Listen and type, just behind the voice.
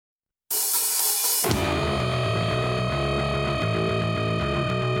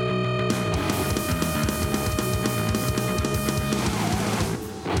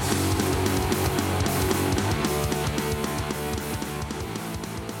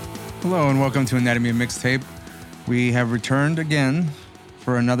Hello and welcome to Anatomy of Mixtape. We have returned again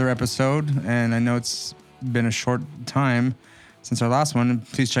for another episode, and I know it's been a short time since our last one.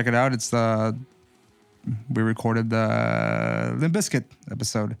 Please check it out. We recorded the Limp Bizkit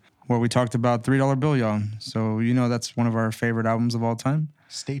episode where we talked about $3 Bill, y'all. So you know that's one of our favorite albums of all time.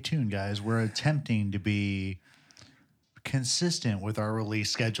 Stay tuned, guys. We're attempting to be consistent with our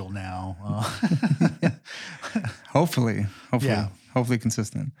release schedule now. Hopefully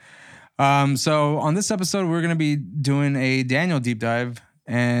consistent. So on this episode, we're going to be doing a Daniel deep dive,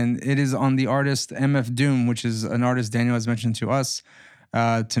 and it is on the artist MF Doom, which is an artist Daniel has mentioned to us,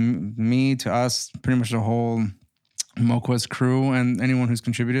 to me, to us, pretty much the whole MoQuest crew and anyone who's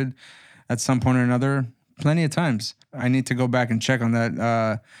contributed at some point or another, plenty of times. I need to go back and check on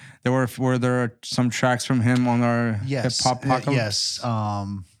that. Were there some tracks from him on our hip hop podcast? Yes.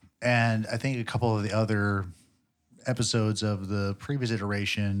 And I think a couple of the other episodes of the previous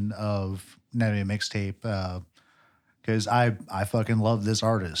iteration of Anatomy of Mixtape, because I fucking love this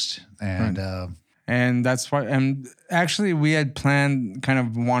artist, and right. And that's why. And actually, we had planned we kind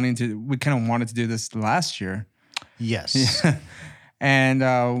of wanted to do this last year. Yes. Yeah.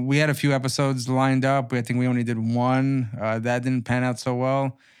 And we had a few episodes lined up. I think we only did one. That didn't pan out so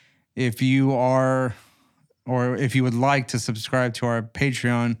well. If you are, or if you would like to subscribe to our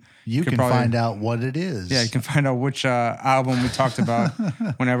Patreon, you can find out what it is. Yeah, you can find out which album we talked about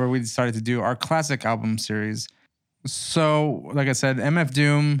whenever we decided to do our classic album series. So, like I said, MF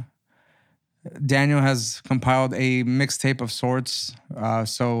Doom, Daniel has compiled a mixtape of sorts,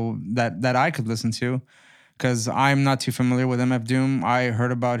 so that I could listen to, because I'm not too familiar with MF Doom. I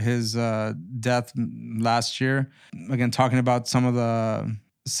heard about his death last year. Again, talking about some of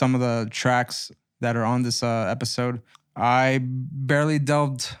the tracks that are on this episode. I barely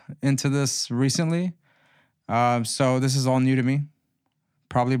delved into this recently, so this is all new to me.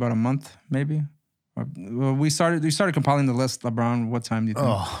 Probably about a month, maybe. We started compiling the list. LeBron, what time do you think?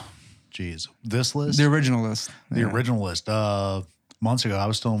 Oh, geez, this list, the original list, original list. Months ago, I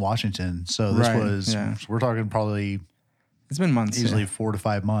was still in Washington, so this was. Yeah. We're talking probably. It's been months, easily 4 to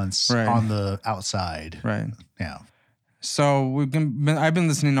 5 months on the outside, right? Yeah. So I've been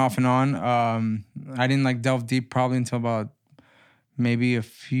listening off and on. I didn't delve deep probably until about maybe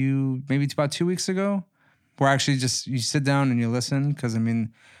about 2 weeks ago, where actually just you sit down and you listen. Because I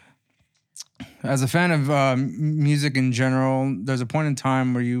mean, as a fan of music in general, there's a point in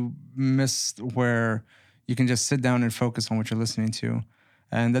time where you miss where you can just sit down and focus on what you're listening to,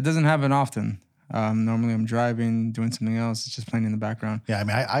 and that doesn't happen often. Normally, I'm driving, doing something else. It's just playing in the background. Yeah, I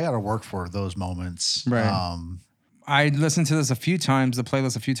mean, I got to work for those moments, right? I listened to this the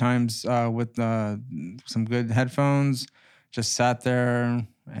playlist a few times with some good headphones. Just sat there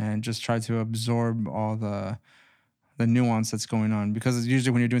and just tried to absorb all the nuance that's going on. Because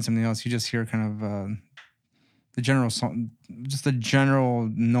usually when you're doing something else, you just hear kind of the general song, just the general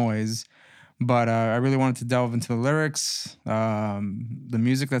noise. But I really wanted to delve into the lyrics, the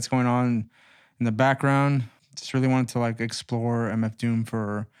music that's going on in the background. Just really wanted to explore MF Doom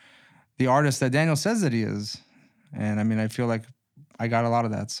for the artist that Daniel says that he is. And I mean, I feel like I got a lot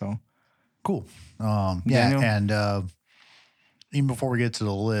of that. So cool. Yeah. And even before we get to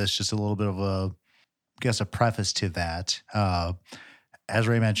the list, just a little bit of a preface to that. As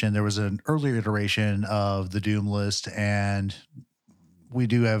Ray mentioned, there was an earlier iteration of the Doom list, and we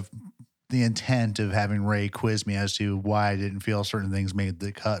do have the intent of having Ray quiz me as to why I didn't feel certain things made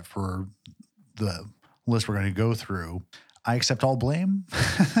the cut for the list we're going to go through. I accept all blame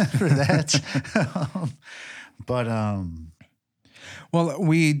for that. But well,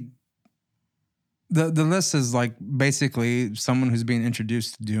 the list is basically someone who's being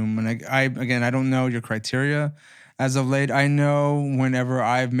introduced to Doom, and I don't know your criteria as of late. I know whenever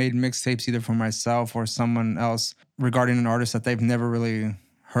I've made mixtapes either for myself or someone else regarding an artist that they've never really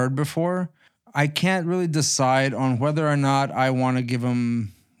heard before, I can't really decide on whether or not I want to give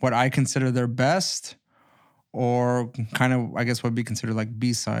them what I consider their best, or kind of, I guess, what would be considered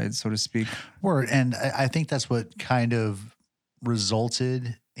B-sides, so to speak. Word. And I think that's what kind of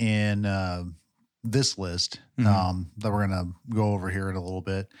resulted in this list that we're going to go over here in a little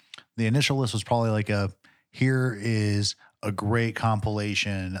bit. The initial list was probably here is a great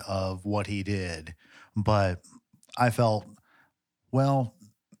compilation of what he did. But I felt, well,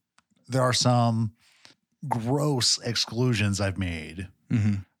 there are some gross exclusions I've made.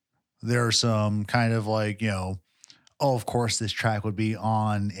 Mm-hmm. There are some kind of of course this track would be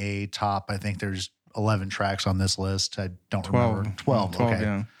on a top. I think there's 11 tracks on this list. I don't remember. 12. Okay.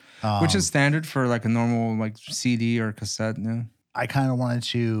 Yeah. Which is standard for a normal CD or cassette. Yeah. I kind of wanted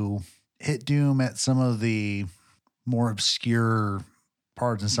to hit Doom at some of the more obscure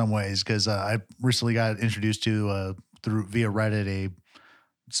parts in some ways because I recently got introduced to via Reddit a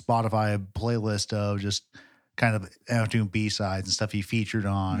Spotify playlist of just kind of MF Doom B-sides and stuff he featured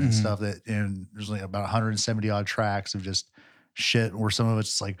on and stuff that, and there's like about 170 odd tracks of just shit where some of it's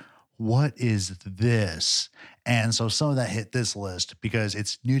just like, what is this? And so some of that hit this list because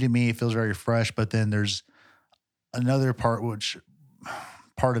it's new to me. It feels very fresh, but then there's another part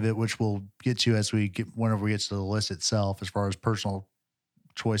of it, which we'll get to whenever we get to the list itself, as far as personal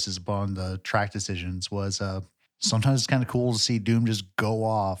choices upon the track decisions, was sometimes it's kind of cool to see Doom just go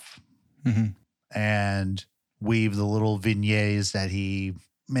off and weave the little vignettes that he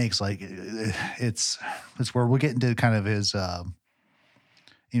makes. Like it's where we'll get into kind of his, some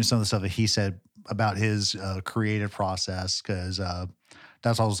of the stuff that he said about his creative process. Cause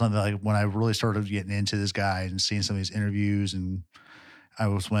that's also something like when I really started getting into this guy and seeing some of these interviews, and I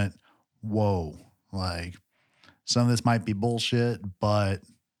just went, whoa, like some of this might be bullshit, but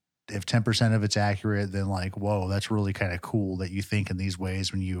if 10% of it's accurate, then like, whoa, that's really kind of cool that you think in these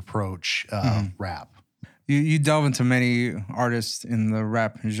ways when you approach rap. You delve into many artists in the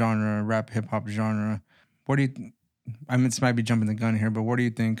rap hip hop genre. What do you? I mean, this might be jumping the gun here, but where do you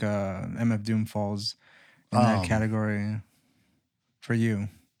think MF Doom falls in that category for you?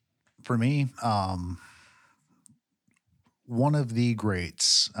 For me, one of the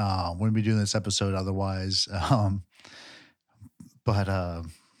greats. Wouldn't be doing this episode otherwise. But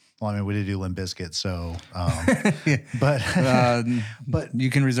well, I mean, we did do Limp Bizkit, so. But you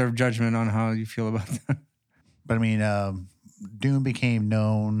can reserve judgment on how you feel about that. But I mean, Doom became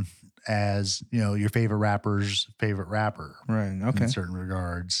known as, your favorite rapper's favorite rapper. Right. Okay. In certain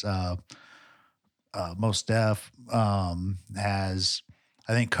regards. Mos Def has,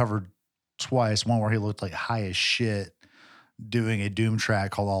 I think, covered twice. One where he looked like high as shit doing a Doom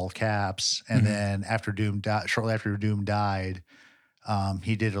track called All Caps. And then shortly after Doom died,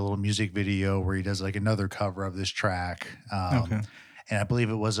 he did a little music video where he does like another cover of this track. And I believe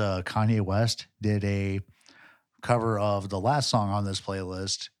it was Kanye West did a cover of the last song on this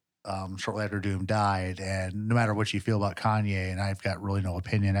playlist shortly after Doom died. And no matter what you feel about Kanye, and I've got really no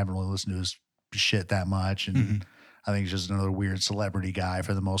opinion, I haven't really listened to his shit that much. And I think he's just another weird celebrity guy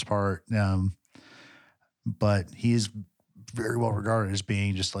for the most part. But he's very well regarded as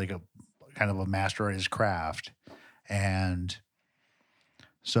being just like a kind of a master at his craft. And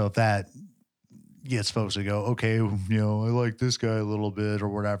so if that gets folks to go, okay, I like this guy a little bit or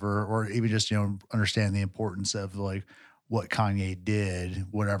whatever, or even just, understand the importance of like what Kanye did,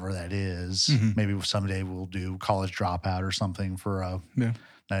 whatever that is. Maybe someday we'll do College Dropout or something for a night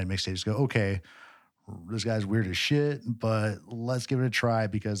of mixtapes. Go, okay, this guy's weird as shit, but let's give it a try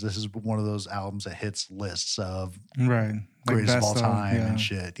because this is one of those albums that hits lists of greatest of all time and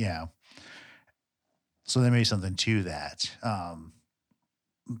shit. Yeah. So there may be something to that.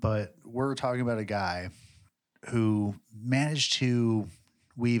 But we're talking about a guy who managed to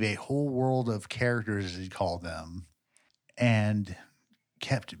weave a whole world of characters, as he called them, and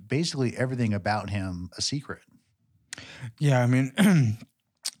kept basically everything about him a secret. Yeah, I mean,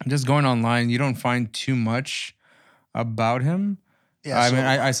 just going online, you don't find too much about him. Yeah, I mean,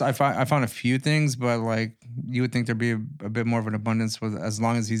 I found a few things, but like you would think there'd be a bit more of an abundance with as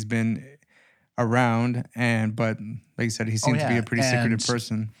long as he's been around. But like you said, he seems to be a pretty secretive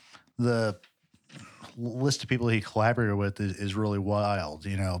person. The list of people he collaborated with is really wild,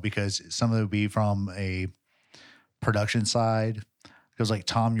 because some of it would be from a production side. Because like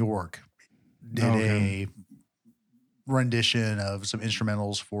Tom York did a rendition of some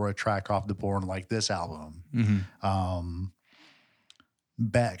instrumentals for a track off the Born Like This album.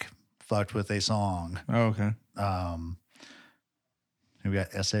 Beck fucked with a song. Oh, okay. We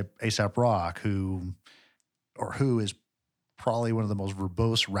got A$AP Rock, who is probably one of the most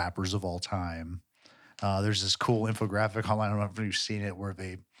verbose rappers of all time. There's this cool infographic online. I don't know if you've seen it, where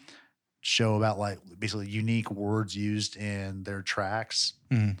they show about like basically unique words used in their tracks,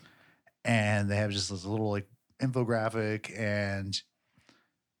 and they have just this little like infographic. And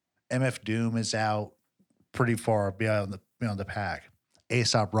MF Doom is out pretty far beyond the pack.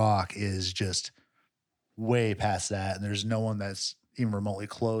 A$AP Rock is just way past that, and there's no one that's even remotely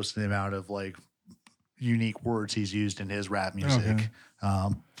close to the amount of like unique words he's used in his rap music.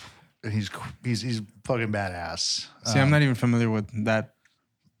 And he's fucking badass. See, I'm not even familiar with that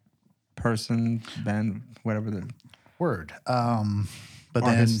person, band, whatever the word. But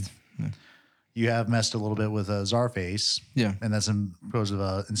artist. Then you have messed a little bit with Czarface. Yeah. And that's composed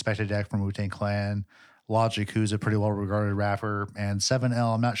of Inspectah Deck from Wu-Tang Clan, Logic, who's a pretty well regarded rapper, and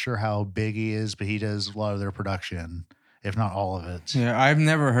 7L. I'm not sure how big he is, but he does a lot of their production, if not all of it. Yeah, I've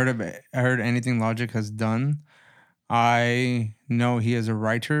never heard anything Logic has done. I know he is a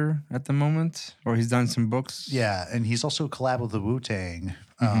writer at the moment, or he's done some books. Yeah, and he's also collabed with the Wu-Tang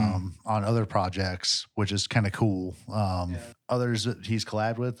on other projects, which is kind of cool. Others that he's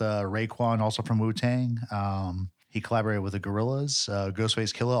collabed with, Raekwon, also from Wu-Tang. He collaborated with the Gorillaz,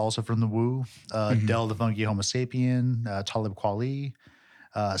 Ghostface Killah, also from the Wu, Del the Funky Homo Sapien, Talib Kweli,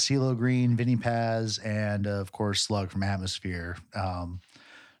 CeeLo Green, Vinny Paz, and of course Slug from Atmosphere.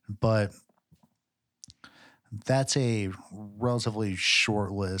 But that's a relatively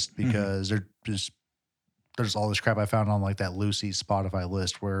short list because there's all this crap I found on like that Lucy Spotify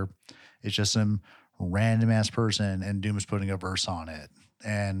list where it's just some random ass person and Doom's putting a verse on it.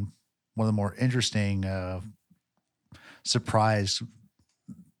 And one of the more interesting surprise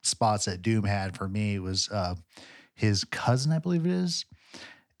spots that Doom had for me was his cousin, I believe it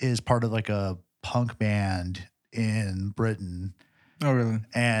is part of like a punk band in Britain. Oh, really?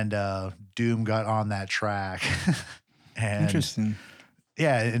 And Doom got on that track. And interesting.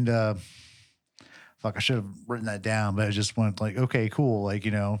 Yeah, and fuck, I should have written that down, but I just went like, okay, cool, like,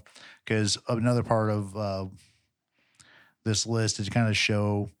 you know, because another part of this list is kind of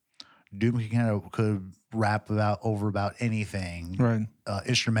show Doom could rap about anything, right?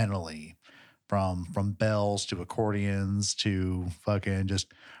 Instrumentally, from bells to accordions to fucking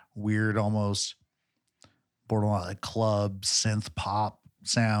just weird, almost borderline like club synth pop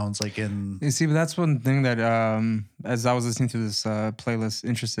sounds like in. You see, but that's one thing that as I was listening to this playlist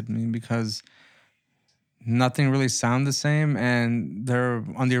interested me because nothing really sound the same, and they're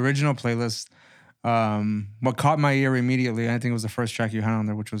on the original playlist. What caught my ear immediately, I think it was the first track you had on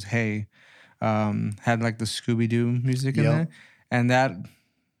there, which was Hey, had like the Scooby-Doo music in there, and that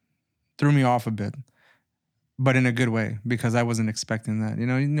threw me off a bit, but in a good way, because I wasn't expecting that. You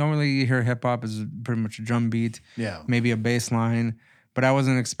know, normally you hear hip hop is pretty much a drum beat, maybe a bass line, but I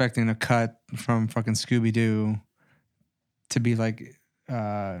wasn't expecting a cut from fucking Scooby-Doo to be like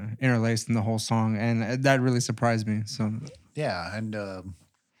interlaced in the whole song, and that really surprised me. So yeah, and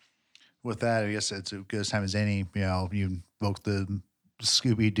with that, I guess it's as good a time as any. You know, you invoke the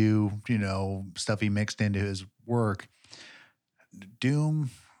Scooby-Doo, you know, stuff he mixed into his work. Doom,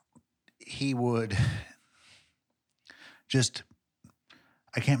 he would just,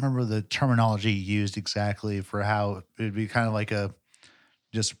 I can't remember the terminology used exactly for how it'd be kind of like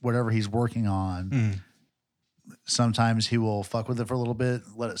just whatever he's working on. Sometimes he will fuck with it for a little bit,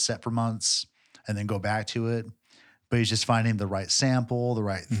 let it set for months, and then go back to it. But he's just finding the right sample, the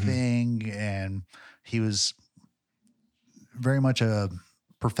right thing. And he was very much a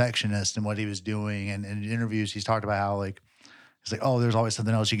perfectionist in what he was doing. And in interviews, he's talked about how like, he's like, oh, there's always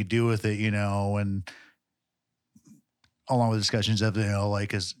something else you could do with it, you know, and along with discussions of, you know,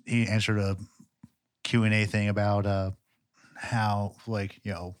 like, as he answered a Q&A thing about how, like,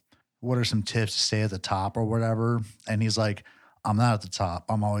 you know, what are some tips to stay at the top or whatever. And he's like, I'm not at the top.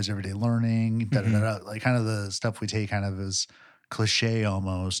 I'm always everyday learning, like kind of the stuff we take kind of as cliche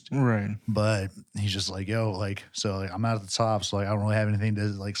almost. Right. But he's just like, yo, like, so like, I'm not at the top. So like, I don't really have anything to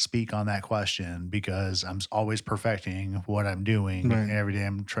like speak on that question because I'm always perfecting what I'm doing. Right. And every day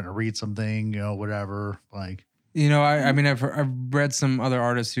I'm trying to read something, you know, whatever. Like, you know, I mean, I've read some other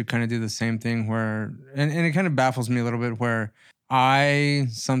artists who kind of do the same thing where, and it kind of baffles me a little bit where I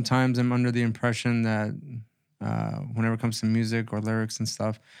sometimes am under the impression that whenever it comes to music or lyrics and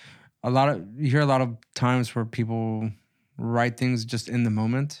stuff, you hear a lot of times where people write things just in the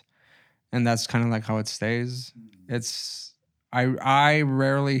moment, and that's kind of like how it stays. I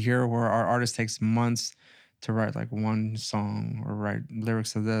rarely hear where our artist takes months to write like one song or write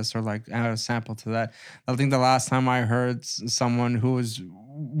lyrics to this or like add a sample to that. I think the last time I heard someone who was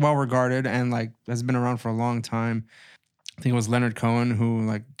well regarded and like has been around for a long time, I think it was Leonard Cohen, who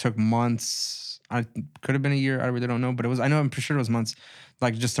like took months. I could have been a year. I really don't know, but I'm pretty sure it was months,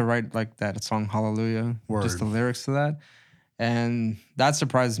 like just to write like that song Hallelujah, just the lyrics to that. And that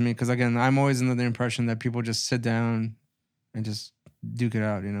surprises me because again, I'm always under the impression that people just sit down and just duke it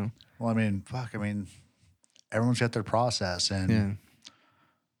out, you know? Well, I mean, everyone's got their process. And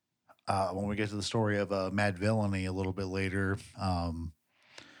when we get to the story of Madvillainy a little bit later,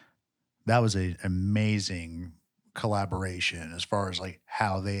 that was an amazing collaboration as far as like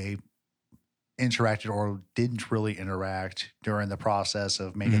how they interacted or didn't really interact during the process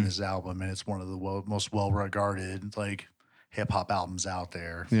of making this album. And it's one of the most well-regarded like hip-hop albums out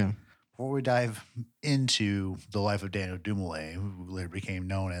there. Yeah. Before we dive into the life of Daniel Dumile, who later became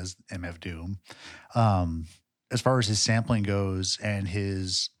known as MF Doom, as far as his sampling goes and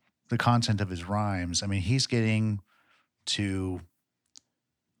the content of his rhymes, I mean, he's getting to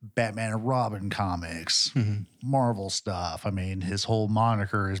Batman and Robin comics, Marvel stuff. I mean, his whole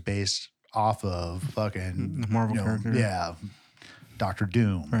moniker is based off of fucking Marvel character. Yeah, Doctor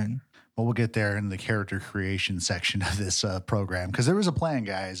Doom. Right. But we'll get there in the character creation section of this program because there was a plan,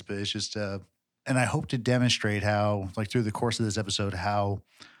 guys. But it's just, and I hope to demonstrate how, like through the course of this episode, how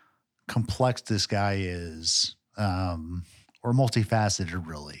complex this guy is, or multifaceted,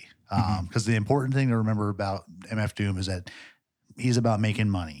 really. Because the important thing to remember about MF Doom is that he's about making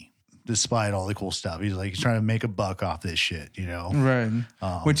money, despite all the cool stuff. He's trying to make a buck off this shit, Right.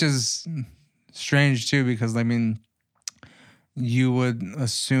 Which is strange too, because I mean, you would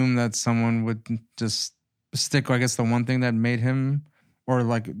assume that someone would just stick, I guess, the one thing that made him, or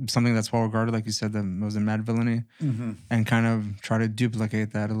like something that's well regarded, like you said, that was a mad villainy, and kind of try to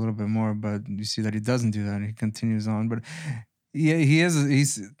duplicate that a little bit more. But you see that he doesn't do that. He continues on. But yeah,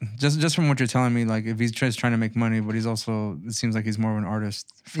 he's just from what you're telling me, like if he's just trying to make money, but he's also, it seems like he's more of an artist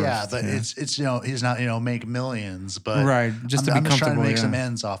first. Yeah, but it's he's not make millions, but right, just to be I'm just trying to comfortable, make some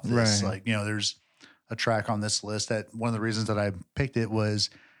ends off this. Right. Like there's a track on this list that one of the reasons that I picked it was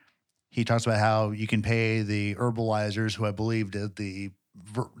he talks about how you can pay the herbalizers, who I believe did the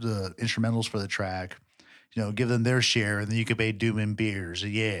instrumentals for the track, give them their share, and then you could pay Doom in beers.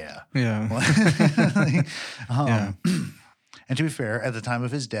 Yeah. Yeah. And to be fair, at the time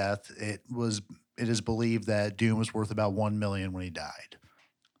of his death, it is believed that Doom was worth about $1 million when he died.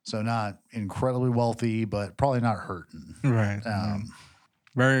 So not incredibly wealthy, but probably not hurting.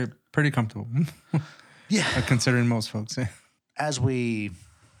 Right. Pretty comfortable. Yeah. Considering most folks. As we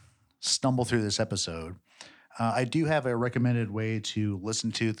stumble through this episode, I do have a recommended way to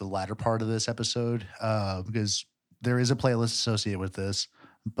listen to the latter part of this episode, because there is a playlist associated with this,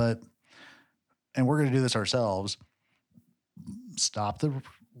 and we're going to do this ourselves. Stop the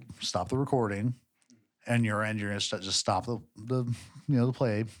recording, and you're going to just stop the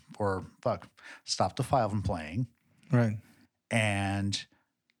play, or stop the file from playing, right, and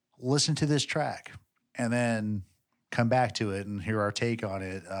listen to this track, and then come back to it and hear our take on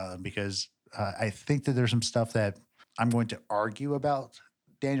it, because I think that there's some stuff that I'm going to argue about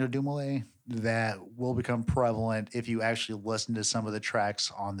Daniel Dumile that will become prevalent if you actually listen to some of the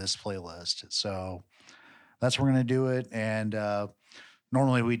tracks on this playlist. So that's where we're going to do it. And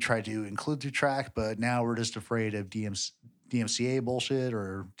normally we try to include the track, but now we're just afraid of DMCA bullshit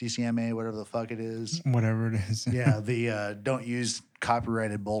or DCMA, whatever the fuck it is. Whatever it is. Yeah, the don't use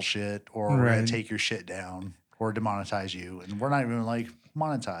copyrighted bullshit, or we're going to take your shit down or demonetize you. And we're not even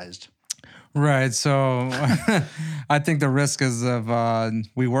monetized. Right. So I think the risk is of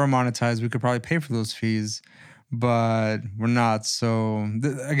we were monetized, we could probably pay for those fees, but we're not. So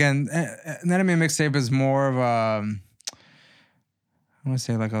again, an Enemy mixtape is more of I want to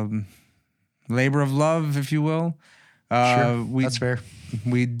say like a labor of love, if you will. Sure, that's fair.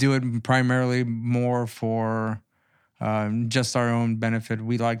 We do it primarily more for just our own benefit.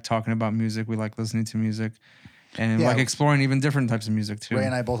 We like talking about music. We like listening to music. And like exploring even different types of music too. Ray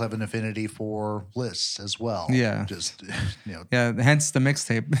and I both have an affinity for lists as well. Yeah. Just, Yeah, hence the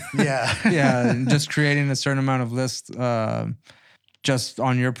mixtape. Yeah. Yeah, just creating a certain amount of lists just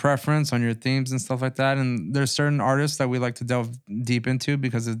on your preference, on your themes and stuff like that. And there's certain artists that we like to delve deep into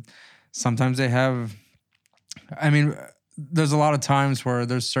because sometimes they have, there's a lot of times where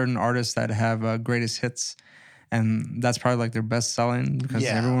there's certain artists that have greatest hits. And that's probably like their best selling because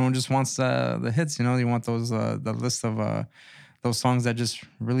everyone just wants the hits, You want those the list of those songs that just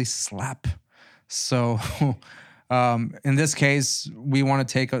really slap. So in this case, we want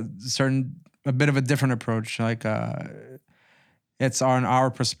to take a bit of a different approach. Like it's on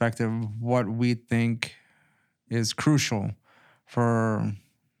our perspective what we think is crucial for,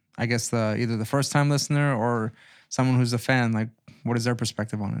 I guess, either the first time listener or someone who's a fan. Like, what is their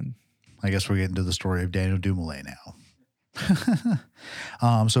perspective on it? I guess we're getting to the story of Daniel Dumile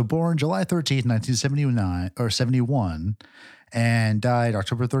now. So born July 13th, 1971, and died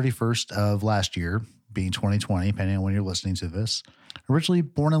October 31st of last year, being 2020, depending on when you're listening to this. Originally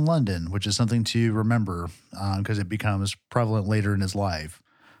born in London, which is something to remember because it becomes prevalent later in his life.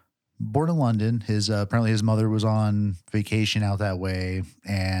 Born in London, apparently his mother was on vacation out that way,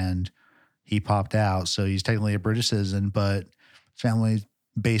 and he popped out. So he's technically a British citizen, but his family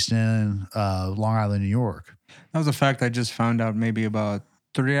based in Long Island, New York. That was a fact I just found out maybe about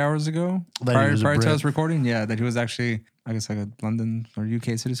 3 hours ago prior to us recording. Yeah, that he was actually, I guess, like a London or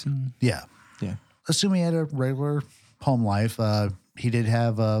UK citizen. Yeah. Yeah. Assuming he had a regular home life, he did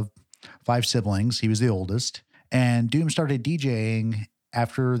have 5 siblings. He was the oldest. And Doom started DJing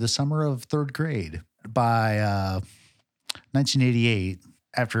after the summer of 3rd grade. By 1988,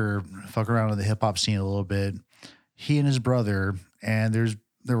 after fucking around with the hip-hop scene a little bit, he and his brother, and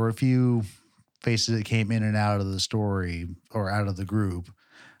there were a few faces that came in and out of the story or out of the group,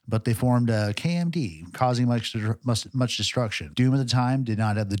 but they formed a KMD, causing much destruction. Doom at the time did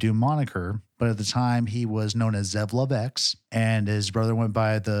not have the Doom moniker, but at the time he was known as Zev Love X, and his brother went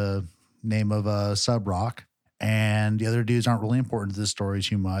by the name of Sub Rock. And the other dudes aren't really important to this story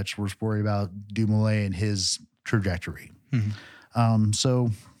too much. We're just worried about Dumoulin and his trajectory. So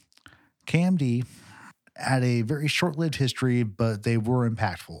KMD had a very short-lived history, but they were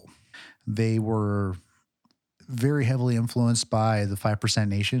impactful. They were very heavily influenced by the 5%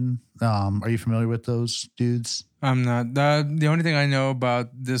 Nation. Are you familiar with those dudes? I'm not. The only thing I know about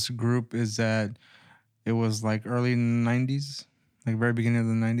this group is that it was like early 90s, like very beginning of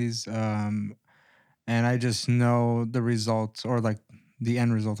the 90s. And I just know the results or like the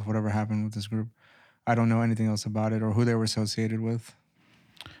end result of whatever happened with this group. I don't know anything else about it or who they were associated with.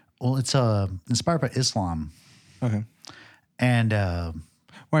 Well, it's inspired by Islam. Okay. And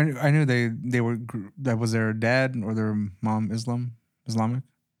well, I knew they were, that was their dad or their mom Islamic.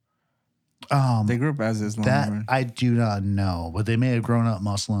 They grew up as Islam. That right? I do not know, but they may have grown up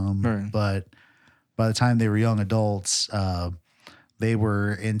Muslim. Right. But by the time they were young adults, they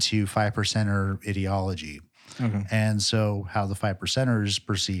were into 5%er ideology. Okay. And so how the 5%ers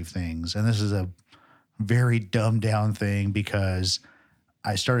perceive things. And this is a very dumbed down thing because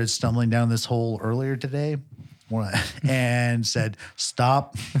I started stumbling down this hole earlier today and said,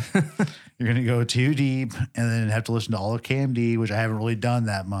 stop. You're going to go too deep and then have to listen to all of KMD, which I haven't really done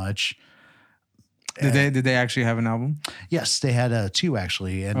that much. Did they actually have an album? Yes, they had 2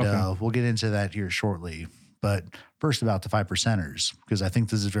 actually. And okay. We'll get into that here shortly. But first about the 5%ers, because I think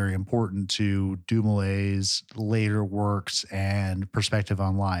this is very important to Dumoulin's later works and perspective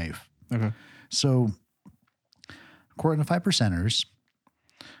on life. Okay. So according to 5%ers,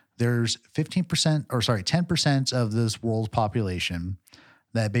 there's 10% of this world's population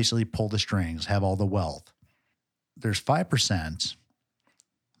that basically pull the strings, have all the wealth. There's 5%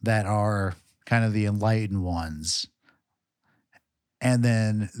 that are kind of the enlightened ones. And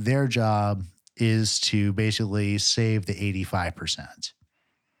then their job is to basically save the 85%.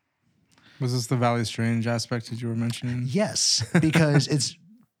 Was this the Valley Strange aspect that you were mentioning? Yes,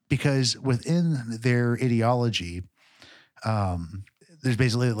 because within their ideology, there's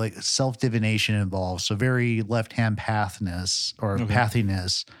basically like self-divination involved. So very left-hand pathiness or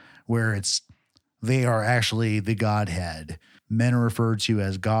pathiness, where they are actually the Godhead. Men are referred to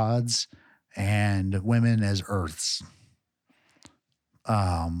as gods and women as earths.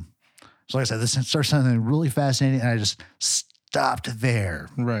 So like I said, this starts something really fascinating, and I just stopped there.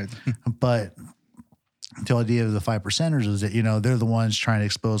 Right. But the idea of the 5%ers is that, they're the ones trying to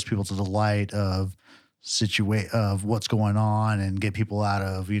expose people to the light of what's going on and get people out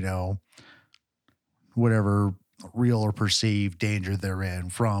of, whatever real or perceived danger they're in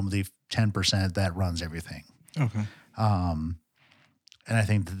from the 10% that runs everything. Okay. And I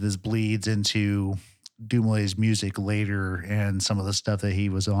think that this bleeds into Dumoulin's music later and some of the stuff that he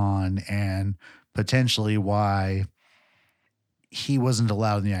was on, and potentially why he wasn't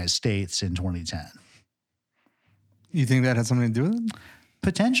allowed in the United States in 2010. You think that had something to do with it?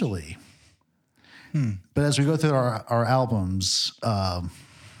 Potentially. But as we go through our albums,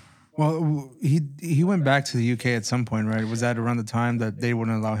 well, he went back to the UK at some point, right? Was that around the time that they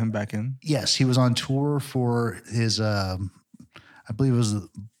wouldn't allow him back in? Yes, he was on tour for his, I believe it was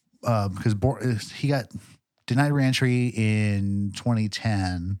because he got denied reentry in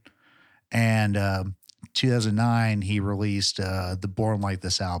 2010, and 2009 he released the Born Like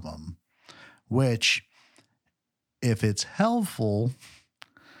This album, which, if it's helpful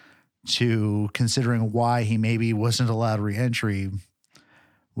to considering why he maybe wasn't allowed reentry,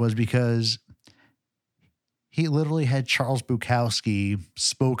 was because he literally had Charles Bukowski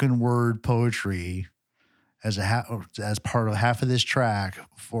spoken word poetry as part of half of this track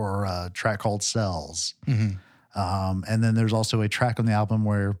for a track called Cells. Mm-hmm. And then there's also a track on the album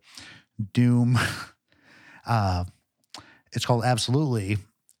where Doom, it's called Absolutely,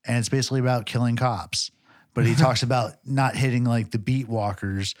 and it's basically about killing cops. But he talks about not hitting like the beat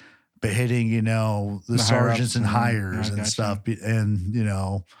walkers, but hitting, the sergeants and hires and stuff.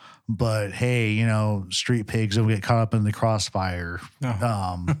 And, but hey, street pigs don't get caught up in the crossfire.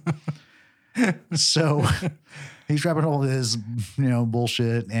 Oh. So he's rapping all this,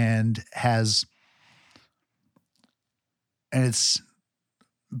 bullshit, and it's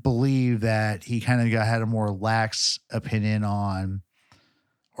believed that he kind of had a more lax opinion on,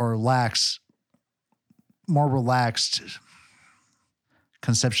 or more relaxed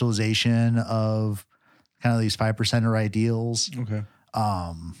conceptualization of kind of these 5%er ideals. Okay.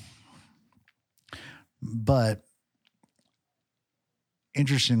 But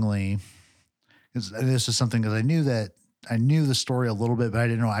interestingly, this is something that I knew that I knew the story a little bit, but I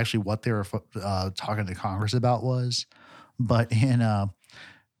didn't know actually what they were talking to Congress about was. But in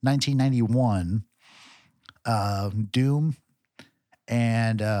 1991, Doom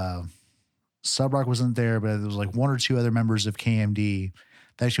and Subrock wasn't there, but there was like one or two other members of KMD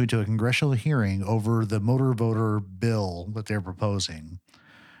that actually went to a congressional hearing over the motor voter bill that they're proposing,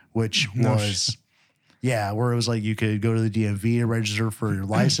 which was, where it was like you could go to the DMV to register for your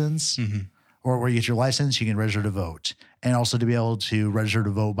license, or where you get your license, you can register to vote, and also to be able to register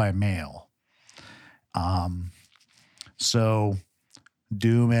to vote by mail. So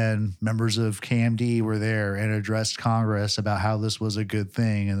Doom and members of KMD were there and addressed Congress about how this was a good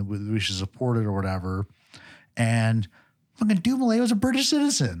thing and we should support it or whatever. And fucking Dumoulin was a British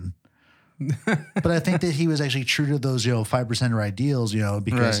citizen. But I think that he was actually true to those, 5%er ideals,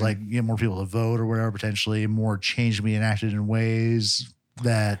 because like get more people to vote or whatever, potentially more change to be enacted in ways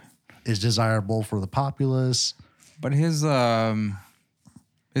that is desirable for the populace. But his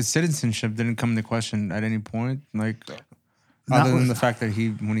citizenship didn't come into question at any point, like other than the fact that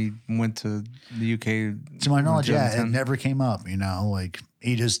when he went to the UK. To my knowledge, it never came up. Like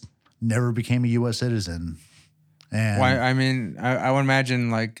he just never became a U.S. citizen. And why? I mean, I would imagine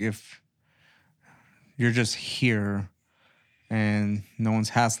like if you're just here and no one's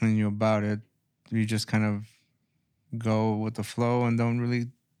hassling you about it, you just kind of go with the flow and doesn't really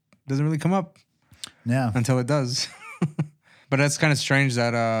come up. Yeah. Until it does. But that's kind of strange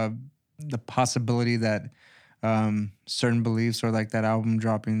that the possibility that certain beliefs or like that album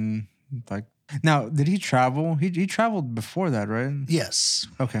dropping, like, now, did he travel? He traveled before that, right? Yes.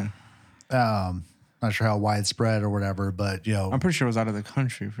 Okay. Not sure how widespread or whatever, but I'm pretty sure it was out of the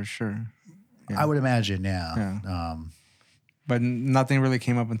country for sure. Yeah. I would imagine, yeah. But nothing really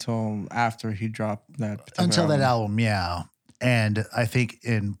came up until after he dropped that. Until that album, yeah. And I think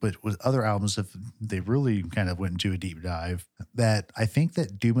but with other albums, if they really kind of went into a deep dive, that I think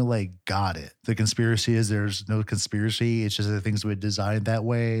that Dumoulin got it. The conspiracy is there's no conspiracy. It's just that things were designed that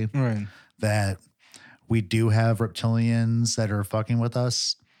way. Right. That we do have reptilians that are fucking with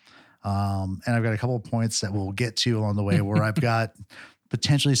us. And I've got a couple of points that we'll get to along the way where I've got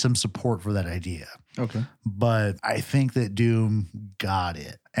potentially some support for that idea. Okay. But I think that Doom got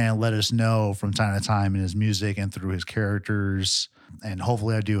it and let us know from time to time in his music and through his characters. And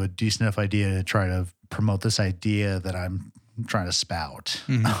hopefully I do a decent enough idea to try to promote this idea that I'm trying to spout.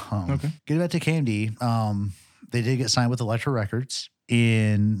 Okay. Getting back to KMD, they did get signed with Elektra Records.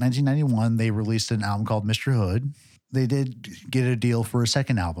 In 1991, they released an album called Mr. Hood. They did get a deal for a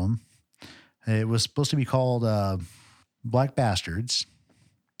second album. It was supposed to be called Black Bastards.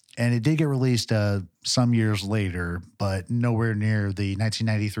 And it did get released some years later, but nowhere near the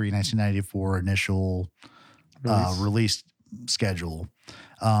 1993-1994 initial release schedule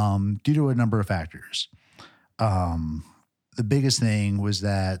due to a number of factors. The biggest thing was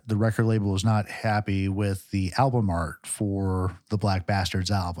that the record label was not happy with the album art for the Black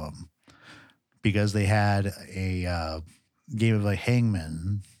Bastards album because they had a game of like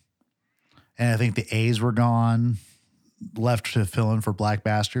Hangman, and I think the A's were gone, left to fill in for Black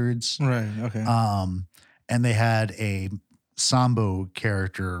Bastards. Right. Okay. And they had a Sambo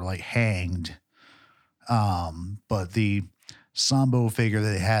character like hanged. But the Sambo figure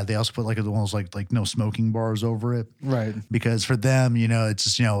that they had, they also put like one of those like no smoking bars over it. Right. Because for them,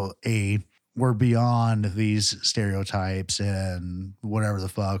 it's just, we're beyond these stereotypes and whatever the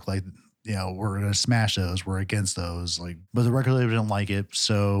fuck, like, we're going to smash those. We're against those. But the record label didn't like it.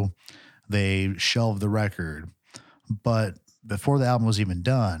 So they shelved the record. But before the album was even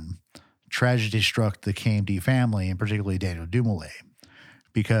done, tragedy struck the KMD family, and particularly Daniel Dumoulin,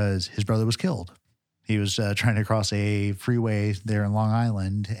 because his brother was killed. He was trying to cross a freeway there in Long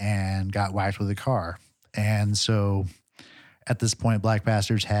Island and got whacked with a car. And so at this point, Black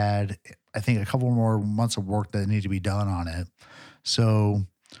Bastards had, I think, a couple more months of work that needed to be done on it. So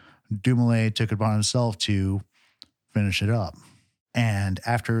Dumoulin took it upon himself to finish it up. And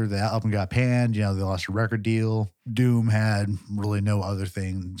after the album got panned, they lost a record deal. Doom had really no other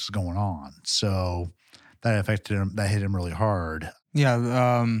things going on. So that affected him, that hit him really hard. Yeah.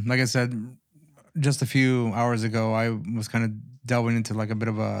 Like I said, just a few hours ago, I was kind of delving into like a bit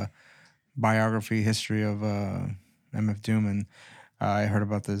of a biography history of MF Doom. And I heard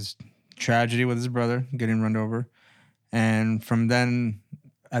about this tragedy with his brother getting run over. And from then,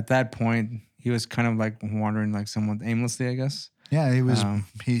 at that point, he was kind of like wandering like somewhat aimlessly, I guess. Yeah, he was.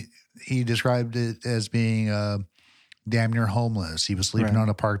 He described it as being damn near homeless. He was sleeping on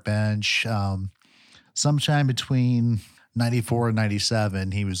a park bench. Sometime between 94 and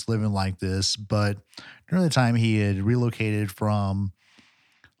 97, he was living like this. But during the time, he had relocated from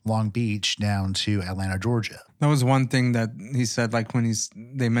Long Beach down to Atlanta, Georgia. That was one thing that he said, like when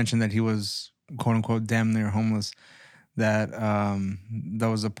they mentioned that he was quote unquote damn near homeless, that that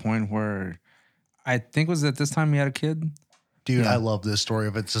was a point where I think was at this time he had a kid. Dude, I love this story.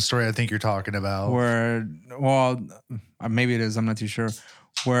 If it's a story I think you're talking about. Where, well, maybe it is, I'm not too sure.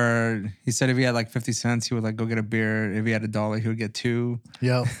 Where he said if he had like 50 cents, he would like go get a beer. If he had $1, he would get 2.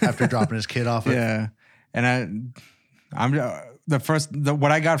 Yep, after dropping his kid off. Yeah. And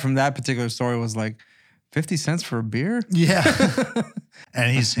what I got from that particular story was like 50 cents for a beer. Yeah.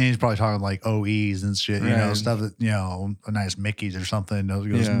 And he's probably talking like OEs and shit, you know, stuff that, you know, a nice Mickey's or something.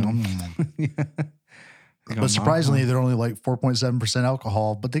 Goes, Yeah. But surprisingly, they're only like 4.7%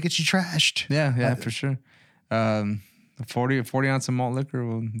 alcohol, but they get you trashed. Yeah, for sure. 40 ounce of malt liquor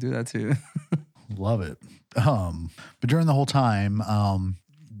will do that too. Love it. But during the whole time,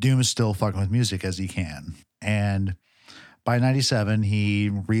 Doom is still fucking with music as he can. And by 97, he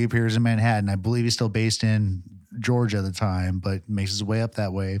reappears in Manhattan. I believe he's still based in Georgia at the time, but makes his way up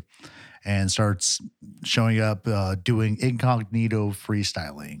that way and starts showing up doing incognito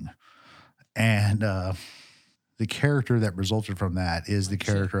freestyling. And the character that resulted from that is the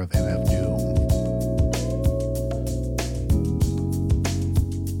character of MF Doom.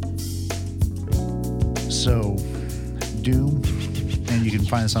 So, Doom, and you can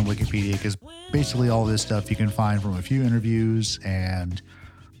find this on Wikipedia because basically all this stuff you can find from a few interviews and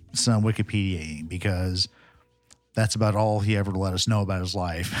some Wikipedia because that's about all he ever let us know about his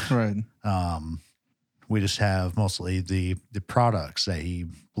life. Right. We just have mostly the products that he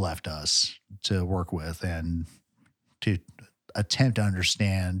left us to work with and to attempt to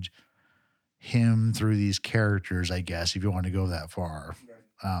understand him through these characters, I guess, if you want to go that far.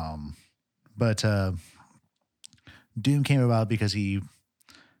 But Doom came about because he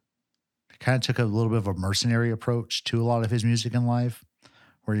kind of took a little bit of a mercenary approach to a lot of his music in life,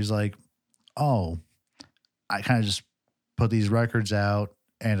 where he's like, oh, I kind of just put these records out,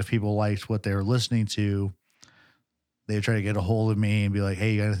 and if people liked what they were listening to, they would try to get a hold of me and be like,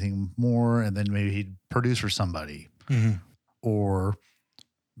 hey, you got anything more? And then maybe he'd produce for somebody. Mm-hmm. Or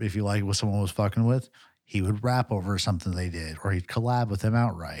if you liked what someone was fucking with, he would rap over something they did, or he'd collab with them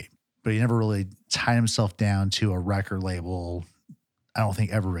outright. But he never really tied himself down to a record label, I don't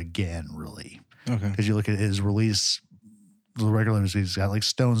think ever again, really. Okay. Because you look at his release, the record labels, he's got like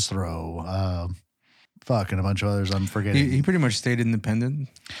Stone's Throw, and a bunch of others I'm forgetting. He pretty much stayed independent.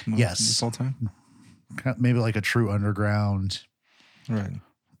 Yes. This whole time. Maybe like a true underground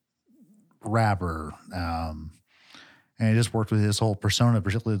rapper. And he just worked with his whole persona,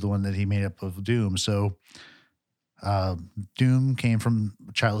 particularly the one that he made up of Doom. So Doom came from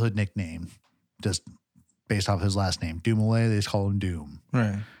a childhood nickname, just based off his last name. Doomale, they just call him Doom.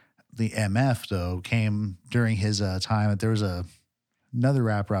 Right. The MF, though, came during his time. There was another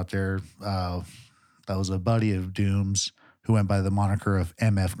rapper out there that was a buddy of Doom's who went by the moniker of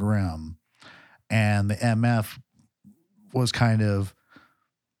MF Grimm. And the MF was kind of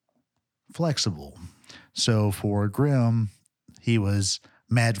flexible. So for Grimm, he was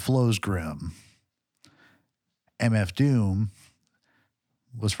Mad Flows Grimm. MF Doom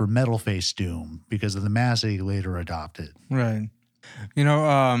was for Metal Face Doom because of the mask that he later adopted. Right. You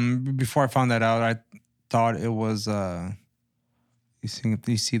know, before I found that out, I thought it was you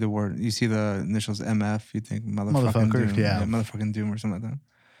see the initials MF, you think motherfucker Doom. Yeah, motherfucking Doom or something like that.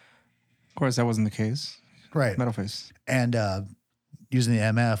 Of course, that wasn't the case. Right. Metal Face. And using the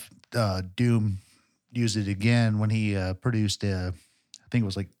MF, Doom used it again when he produced, I think it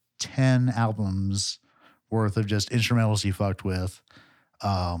was like 10 albums worth of just instrumentals he fucked with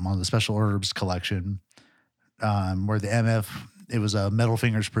on the Special Herbs collection, where the MF, it was Metal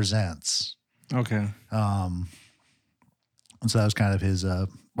Fingers Presents. Okay. And so that was kind of his, I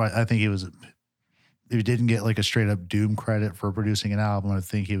think he was, if he didn't get like a straight up Doom credit for producing an album, I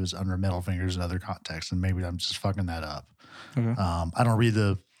think he was under Metal Fingers in other contexts, and maybe I'm just fucking that up. Okay. I don't read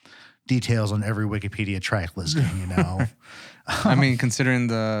the details on every Wikipedia track listing, you know. I mean, considering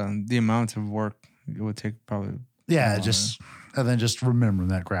the amount of work it would take, probably. Yeah, and then just remembering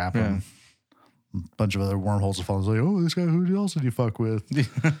that crap. Yeah. And a bunch of other wormholes to follow. Like, oh, this guy, who else did you fuck with?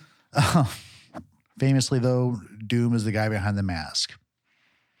 Famously, though, Doom is the guy behind the mask.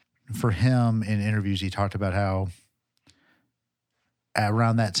 For him, in interviews, he talked about how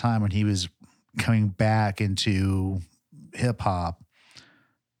around that time when he was coming back into hip hop,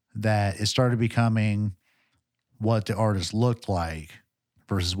 that it started becoming what the artist looked like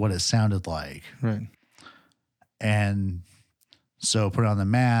versus what it sounded like. Right. And so put on the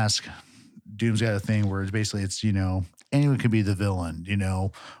mask, Doom's got a thing where it's, you know, anyone can be the villain. You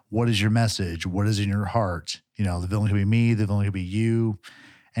know, what is your message? What is in your heart? You know, the villain could be me, the villain could be you.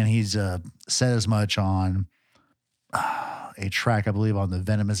 And he's said as much on a track, I believe, on the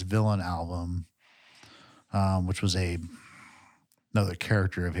Venomous Villain album, which was another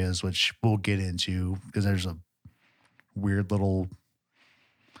character of his, which we'll get into because there's a weird little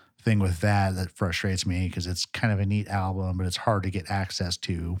thing with that frustrates me because it's kind of a neat album, but it's hard to get access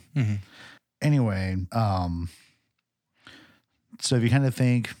to. Mm-hmm. Anyway, so if you kind of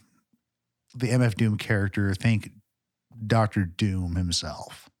think the MF Doom character, think Dr. Doom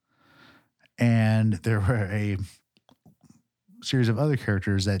himself. And there were a series of other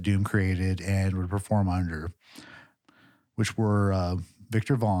characters that Doom created and would perform under, which were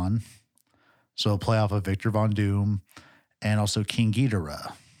Victor Von, so a play off of Victor Von Doom, and also King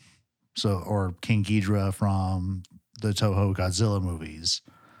Ghidorah, or King Ghidorah from the Toho Godzilla movies.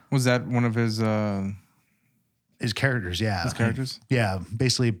 Was that one of his characters? Yeah, his characters. Yeah,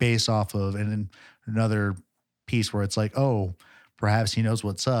 basically based off of, and then another piece where it's like, oh, perhaps he knows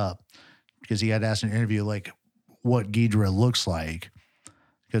what's up because he got asked in an interview like what Ghidorah looks like.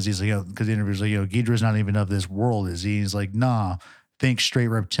 Because he's like, because the interviewer's like, Ghidorah's not even of this world, is he? He's like, nah, think straight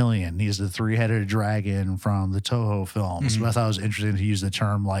reptilian. He's the 3-headed dragon from the Toho films. Mm-hmm. So I thought it was interesting to use the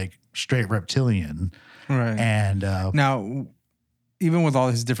term like straight reptilian. Right. And now, even with all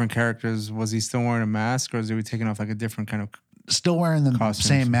his different characters, was he still wearing a mask, or is he taking off like a different kind of still wearing the costumes?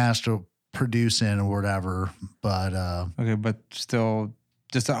 Same mask to produce in or whatever? But okay, but still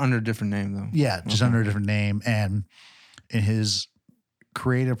just under a different name though. Yeah, just under a different name. And in his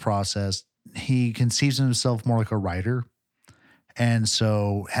creative process, he conceives himself more like a writer. And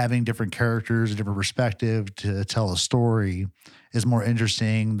so having different characters, a different perspective to tell a story is more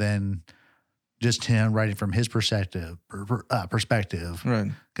interesting than just him writing from his perspective.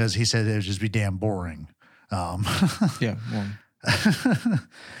 Right. Because he said it would just be damn boring. Yeah. Well.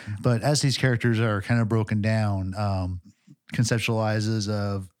 But as these characters are kind of broken down, conceptualizes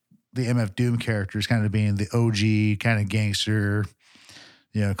of the MF Doom characters kind of being the OG kind of gangster,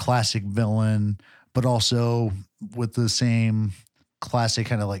 classic villain, but also with the same classic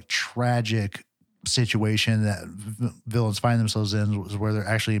kind of like tragic situation that villains find themselves in, where they're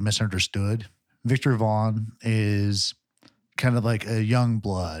actually misunderstood. Victor Von is kind of like a young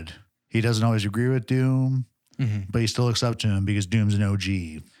blood. He doesn't always agree with Doom, but he still looks up to him because Doom's an OG.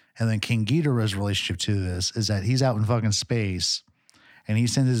 And then King Ghidorah's relationship to this is that he's out in fucking space and he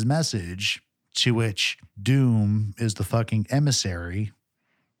sends his message, to which Doom is the fucking emissary.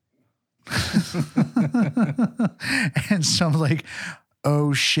 And so I'm like,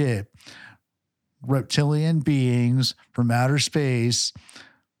 oh shit, reptilian beings from outer space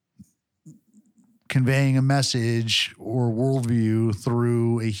conveying a message or worldview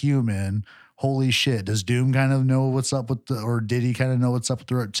through a human. Holy shit. Does Doom kind of know what's up with or did he kind of know what's up with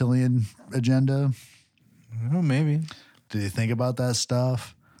the reptilian agenda? Oh, maybe. Did he think about that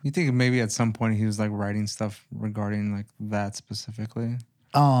stuff? You think maybe at some point he was like writing stuff regarding like that specifically?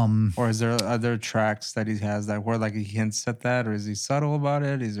 Or is there other tracks that he has that where like he hints at that, or is he subtle about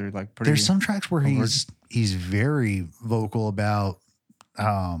it? Is there like pretty? There's some tracks where he's very vocal about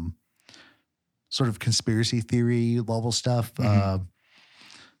sort of conspiracy theory level stuff. We'll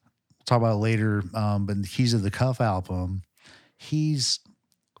talk about it later. But in the Keys of the Cuff album, he's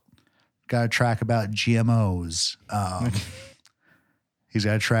got a track about GMOs. He's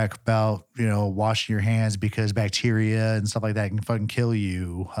got a track about, washing your hands because bacteria and stuff like that can fucking kill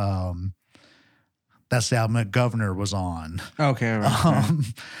you. That's the album that Governor was on. Okay. Right.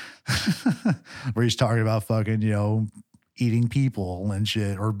 Where he's talking about fucking, eating people and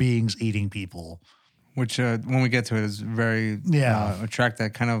shit, or beings eating people. Which, when we get to it, is very a track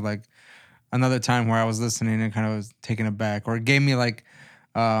that kind of like another time where I was listening and kind of was taken aback, or it gave me like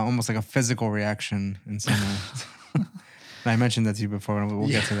almost like a physical reaction in some way. I mentioned that to you before, and we'll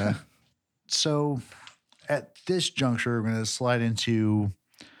get to that. So at this juncture, we're going to slide into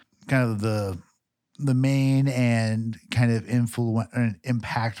kind of the main and kind of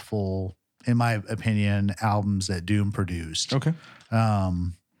impactful, in my opinion, albums that Doom produced. Okay.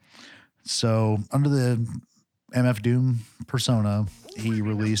 So under the MF Doom persona, he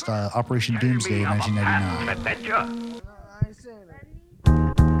released Operation Doomsday in 1999.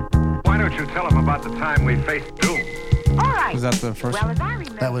 Why don't you tell him about the time we faced Doom? All right. Was that the first one?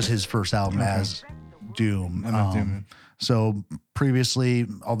 That was his first album as Doom. MF Doom. So previously,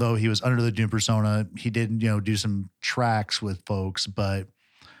 although he was under the Doom persona, he did, do some tracks with folks, but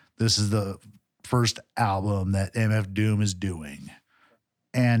this is the first album that MF Doom is doing.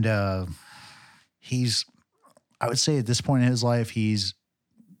 And he's, I would say at this point in his life, he's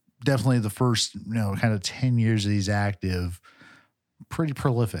definitely the first, kind of 10 years that he's active, pretty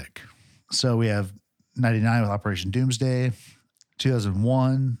prolific. So we have 99 with Operation Doomsday,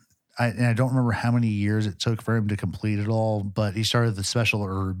 2001. I don't remember how many years it took for him to complete it all, but he started the Special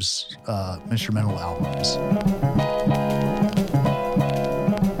Herbs instrumental albums.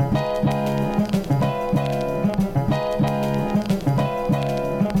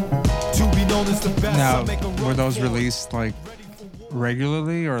 Now, were those released like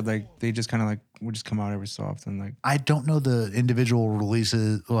regularly, or like they just kind of like would just come out every so often? Like, I don't know the individual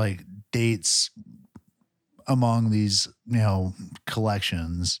releases, like dates among these,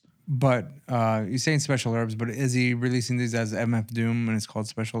 collections. but you're saying Special Herbs, but is he releasing these as MF Doom and it's called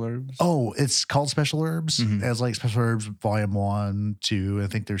Special Herbs? Oh, it's called Special Herbs. Mm-hmm. It's like Special Herbs Volume 1, 2. I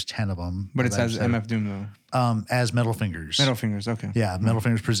think there's 10 of them. But it says MF Doom though. As Metal Fingers. Metal Fingers, okay. Yeah, Metal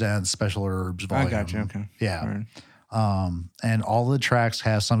Fingers presents Special Herbs Volume. I got you. Okay. Yeah. Right. And all the tracks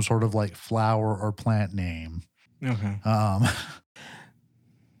have some sort of like flower or plant name. Okay.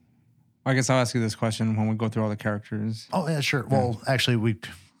 I guess I'll ask you this question when we go through all the characters. Oh yeah, sure. Well, actually, we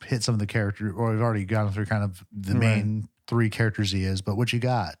hit some of the characters, or we've already gone through kind of the main 3 characters he is. But what you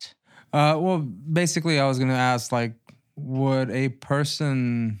got? Well, basically, I was gonna ask, like, would a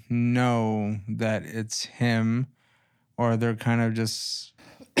person know that it's him, or they're kind of just,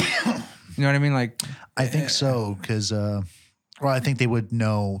 you know what I mean? Like, I think so, because I think they would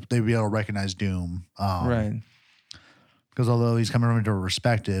know. They'd be able to recognize Doom, right? Because although he's coming from a different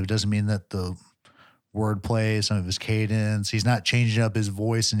perspective, doesn't mean that the wordplay, some of his cadence, he's not changing up his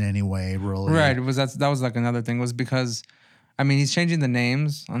voice in any way, really. Right. That was like another thing, was because, I mean, he's changing the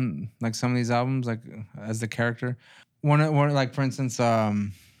names on like some of these albums, like as the character. One like for instance,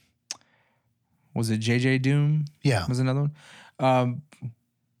 was it JJ Doom? Yeah, was another one.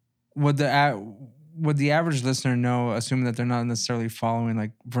 Would the average listener know, assuming that they're not necessarily following?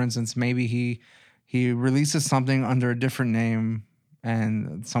 Like, for instance, maybe he releases something under a different name,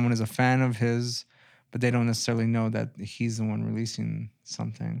 and someone is a fan of his, but they don't necessarily know that he's the one releasing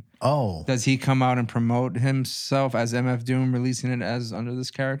something. Oh. Does he come out and promote himself as MF Doom, releasing it as under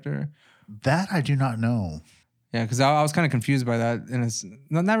this character? That I do not know. Yeah, because I was kind of confused by that. And it's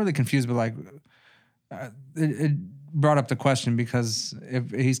not really confused, but like it brought up the question, because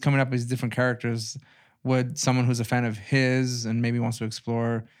if he's coming up as different characters, would someone who's a fan of his and maybe wants to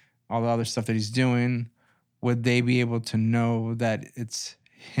explore all the other stuff that he's doing, would they be able to know that it's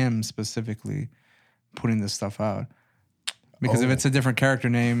him specifically putting this stuff out? Because if it's a different character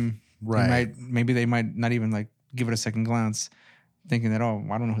name, right, maybe they might not even like give it a second glance, thinking that, oh,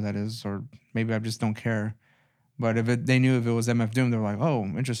 I don't know who that is, or maybe I just don't care. But if they knew if it was MF Doom, they're like, oh,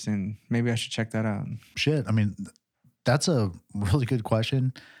 interesting, maybe I should check that out. Shit, I mean, that's a really good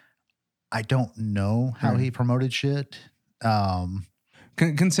question. I don't know how he promoted shit.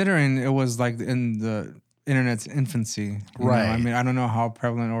 Considering it was like in the internet's infancy, right? I mean, I don't know how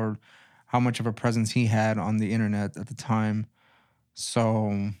prevalent or how much of a presence he had on the internet at the time.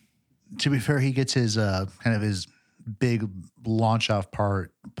 So, to be fair, he gets his kind of his big launch off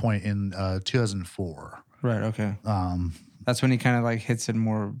point in 2004. Right. Okay. That's when he kind of like hits it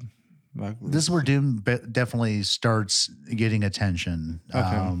more. Like, this is where Doom definitely starts getting attention.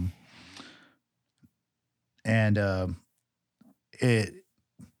 Okay. And it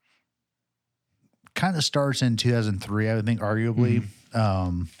kind of starts in 2003, I would think, arguably.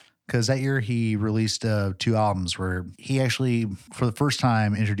 Because that year he released 2 albums where he actually, for the first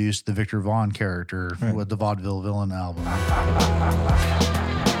time, introduced the Victor Vaughn character with the Vaudeville Villain album.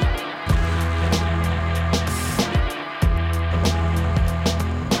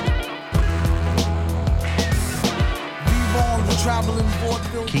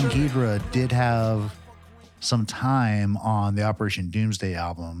 King Ghidorah did have some time on the Operation Doomsday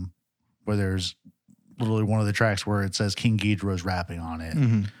album, where there's literally one of the tracks where it says King Ghidorah's rapping on it.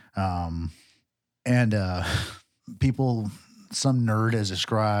 And people, some nerd has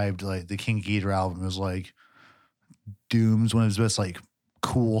described like the King Ghidorah album as like Doom's one of his best like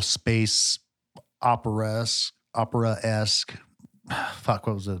cool space opera-esque. Fuck,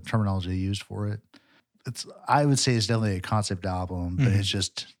 what was the terminology they used for it? I would say it's definitely a concept album, but it's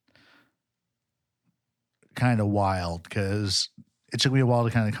just kind of wild, because it took me a while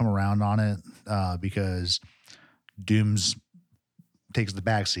to kind of come around on it, because Doom's takes the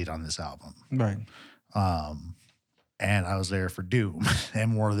backseat on this album. Right. And I was there for Doom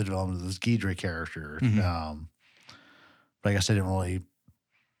and more of the development of this Ghidorah character. But I guess I didn't really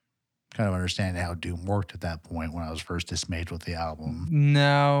kind of understand how Doom worked at that point when I was first dismayed with the album.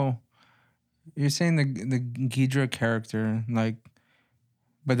 Now, you're saying the Ghidorah character, like,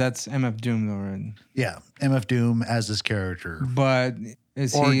 but that's MF Doom though, right? Yeah, MF Doom as this character. But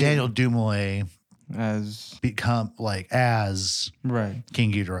is or he... Daniel Dumoulin as become like as right.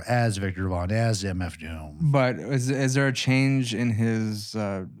 King Ghidorah, as Victor Von, as MF Doom. But is there a change in his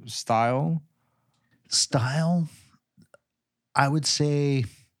style? Style, I would say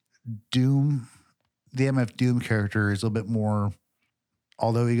Doom, the MF Doom character is a little bit more,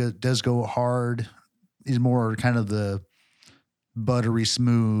 although he does go hard, he's more kind of the buttery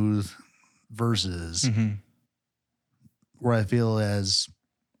smooth verses. Mm-hmm. Where I feel as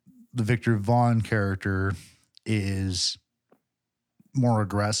the Victor Von character is more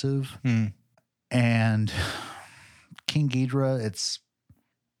aggressive. Mm. And King Ghidorah, it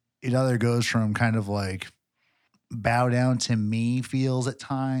either goes from kind of like bow down to me feels at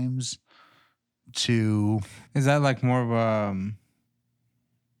times to. Is that like more of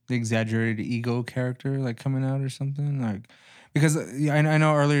the exaggerated ego character like coming out or something? Like, because I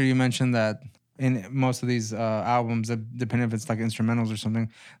know earlier you mentioned that in most of these albums, depending if it's like instrumentals or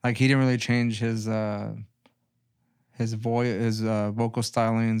something, like he didn't really change his vocal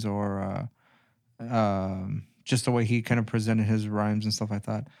stylings or just the way he kind of presented his rhymes and stuff like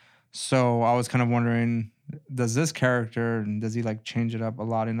that. So I was kind of wondering, does this character, does he like change it up a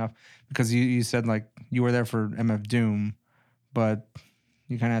lot enough? Because you said like you were there for MF Doom, but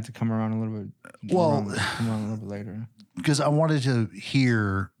you kind of had to come around a little bit. Come around a little bit later. Because I wanted to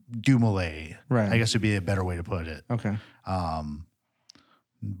hear Dumoulin. Right. I guess would be a better way to put it. Okay.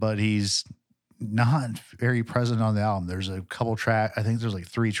 But he's not very present on the album. There's a couple tracks. I think there's like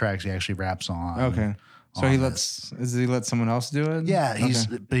 3 tracks he actually raps on. Okay. So he let someone else do it? Yeah,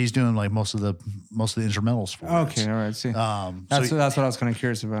 but he's doing like most of the instrumentals for it. Okay, all right. See, that's what I was kind of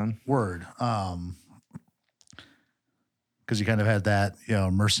curious about. Word. Because he kind of had that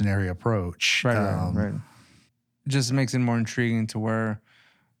mercenary approach. Right. It just makes it more intriguing to where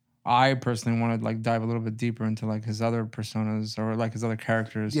I personally want to like dive a little bit deeper into like his other personas or like his other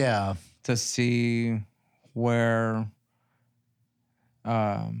characters. Yeah. To see where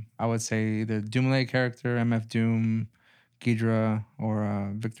I would say either Dumoulin character, MF Doom, Ghidorah,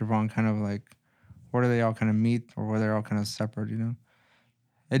 or Victor Von kind of like where do they all kind of meet or where they're all kind of separate,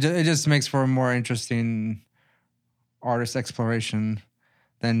 It just makes for a more interesting artist exploration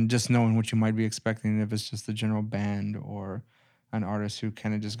than just knowing what you might be expecting if it's just a general band or an artist who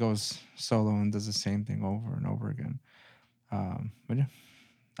kind of just goes solo and does the same thing over and over again. But yeah,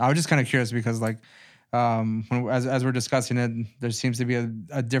 I was just kind of curious because like as we're discussing it, there seems to be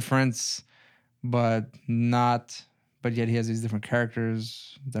a difference, but yet he has these different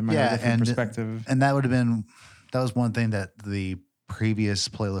characters that might have a different perspective. And that was one thing that the previous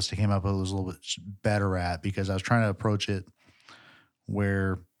playlist I came up with was a little bit better at, because I was trying to approach it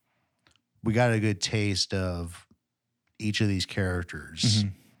where we got a good taste of each of these characters.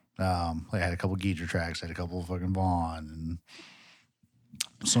 Mm-hmm. I had a couple Ghidorah tracks, I had a couple of fucking Vaughn,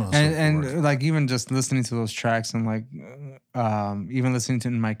 and so on and so forth. like even just listening to those tracks and like even listening to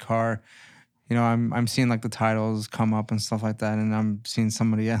it in my car, I'm seeing like the titles come up and stuff like that, and I'm seeing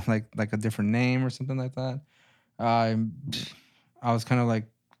somebody like a different name or something like that. I was kind of like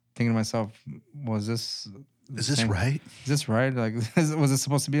thinking to myself, is this right? Is this right? Like, was it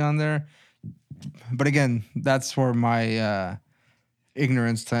supposed to be on there? But again, that's where my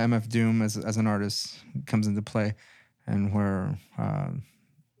ignorance to MF Doom as an artist comes into play, and where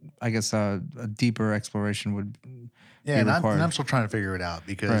I guess a deeper exploration would be required. And I'm still trying to figure it out,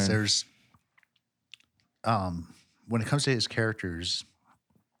 because there's when it comes to his characters,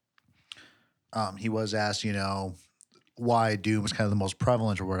 he was asked, why Doom was kind of the most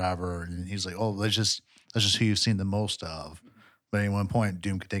prevalent or whatever, and he's like, oh, that's just who you've seen the most of. But at one point,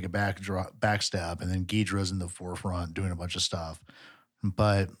 Doom could take a back step, and then Ghidorah's in the forefront doing a bunch of stuff.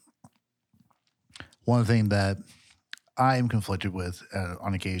 But one thing that I am conflicted with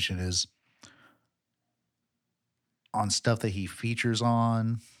on occasion is on stuff that he features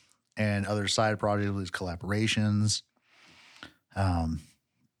on and other side projects, his collaborations.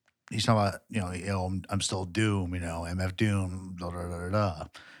 He's talking about, I'm still Doom, MF Doom, da da da da.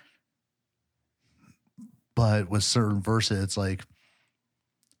 But with certain verses, it's like,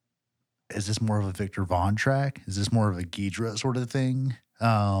 is this more of a Victor Von track? Is this more of a Ghidorah sort of thing?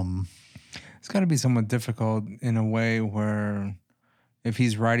 It's got to be somewhat difficult in a way where if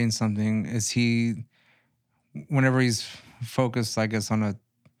he's writing something, whenever he's focused, I guess, on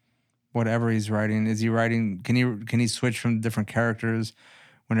whatever he's writing, is he writing, can he switch from different characters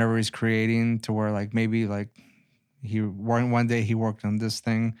whenever he's creating, to where like maybe like one day he worked on this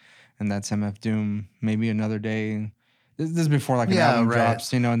thing and that's MF Doom, maybe another day, this is before like an album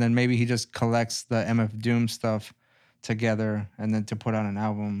drops, and then maybe he just collects the MF Doom stuff together and then to put on an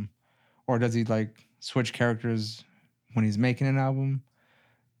album? Or does he like switch characters when he's making an album?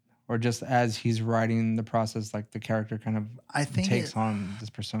 or just as he's writing the process, like the character kind of I think takes on this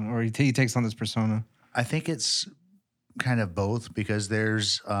persona, or he takes on this persona? I think it's kind of both, because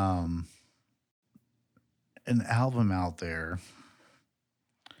there's an album out there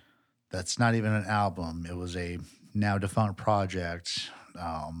that's not even an album. It was a now defunct project,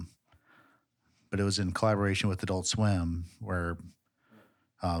 but it was in collaboration with Adult Swim, where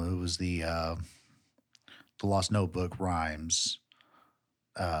it was the Lost Notebook Rhymes,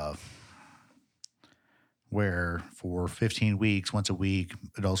 where for 15 weeks, once a week,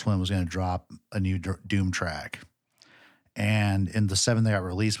 Adult Swim was going to drop a new Doom track. And in the 7 that got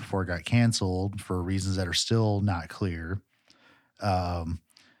released before it got canceled for reasons that are still not clear,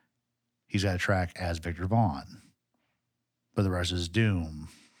 he's got a track as Victor Vaughn, but the rest is Doom.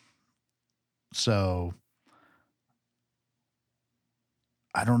 So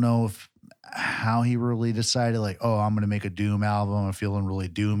I don't know how he really decided, like, oh, I'm going to make a Doom album. I'm feeling really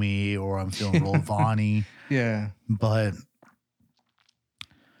doomy, or I'm feeling real Vaughn-y. Yeah. But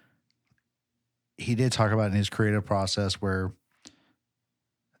he did talk about in his creative process where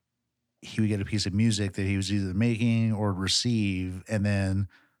he would get a piece of music that he was either making or receive, and then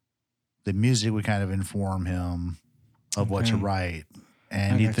the music would kind of inform him of what to write.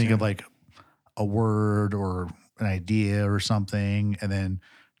 And he'd think of like a word or an idea or something, and then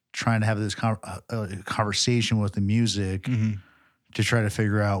trying to have this conversation with the music to try to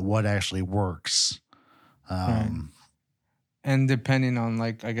figure out what actually works. And depending on,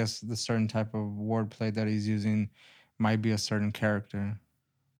 like, I guess the certain type of wordplay that he's using might be a certain character.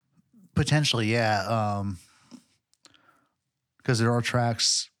 Potentially, yeah. Because there are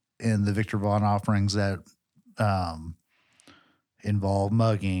tracks in the Victor Vaughn offerings that involve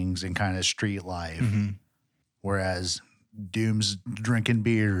muggings and kind of street life, whereas Doom's drinking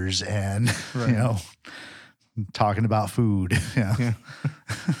beers and, you know, talking about food. Yeah.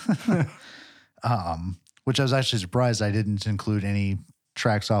 Which I was actually surprised I didn't include any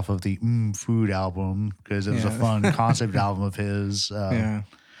tracks off of the Food album, because it was a fun concept album of his.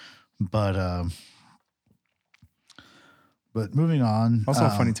 But moving on. Also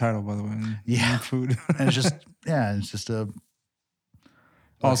a funny title, by the way. Yeah. Food. And it's just, it's just a.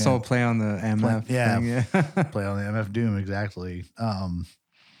 Also play on the MF thing. Play on the MF Doom, exactly.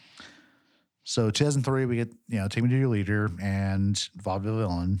 So 2003, we get, Take Me to Your Leader and Vaudeville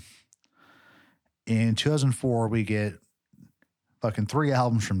Villain. In 2004, we get fucking 3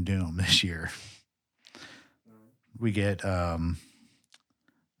 albums from Doom this year. We get Venomous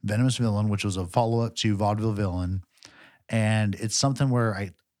Villain, which was a follow-up to Vaudeville Villain. And it's something where I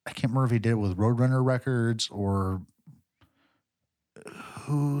can't remember if he did it with Roadrunner Records or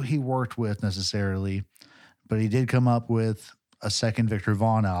who he worked with necessarily, but he did come up with a second Victor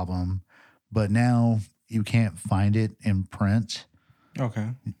Vaughn album, but now you can't find it in print. Okay.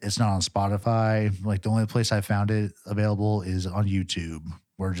 It's not on Spotify. Like, the only place I found it available is on YouTube,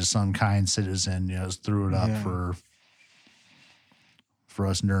 where just some kind citizen, just threw it up for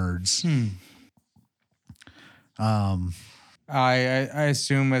us nerds. I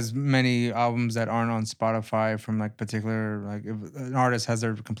assume as many albums that aren't on Spotify from like particular, like if an artist has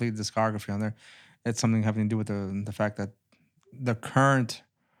their complete discography on there, it's something having to do with the fact that the current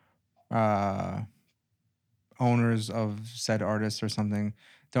owners of said artists or something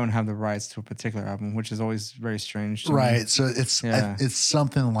don't have the rights to a particular album, which is always very strange to me. So it's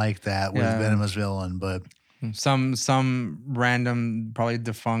something like that with Venomous Villain, but some random, probably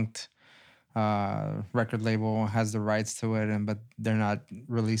defunct record label has the rights to it, but they're not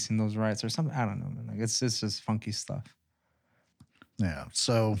releasing those rights or something. I don't know, man. Like, it's just funky stuff. Yeah.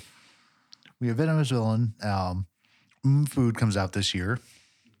 So we have Venomous Villain. Food comes out this year,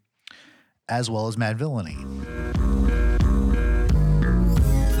 as well as Mad Villainy.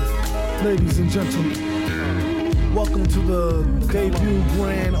 Ladies and gentlemen, welcome to the debut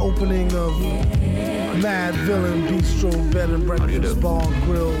grand opening of Mad Villain Bistro Bed and Breakfast Bar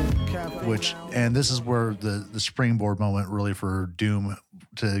Grill Cafe. And this is where the springboard moment really for Doom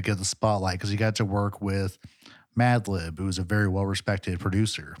to get the spotlight, because he got to work with Madlib, who is a very well-respected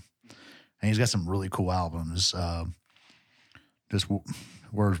producer. And he's got some really cool albums. Just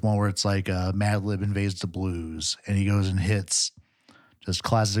where's one where it's like Madlib invades the blues, and he goes and hits just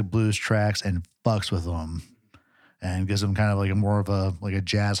classic blues tracks and fucks with them, and gives them kind of like more of a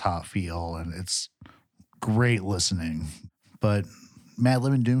jazz hop feel, and it's great listening. But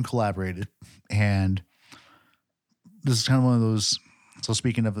Madlib and Doom collaborated, and this is kind of one of those. So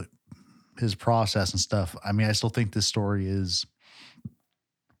speaking of his process and stuff, I mean, I still think this story is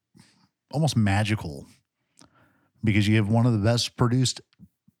almost magical, because you have one of the best produced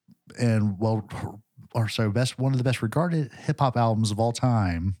and one of the best regarded hip hop albums of all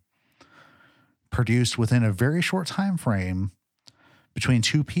time, produced within a very short time frame between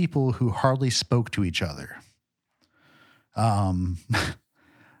two people who hardly spoke to each other.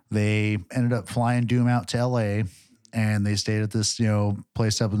 They ended up flying Doom out to LA, and they stayed at this,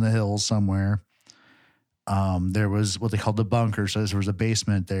 place up in the hills somewhere. There was what they called the bunker. So there was a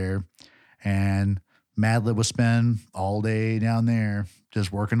basement there, and Madlib would spend all day down there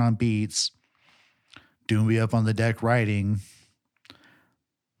just working on beats. Doom would be up on the deck writing.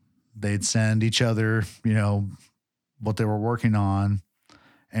 They'd send each other, what they were working on.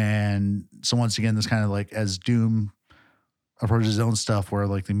 And so once again, this kind of like as Doom approaches his own stuff where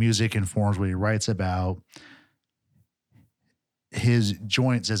like the music informs what he writes about, his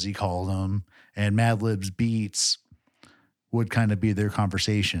joints, as he called them, and Madlib's beats would kind of be their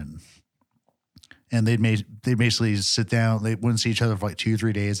conversation. And they basically sit down. They wouldn't see each other for like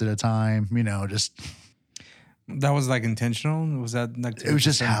 2-3 days at a time, just. That was like intentional? Was that like. It was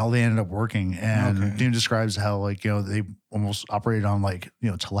just how they ended up working. And Doom describes how like, they almost operated on like,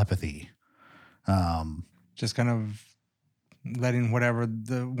 telepathy. Just kind of letting whatever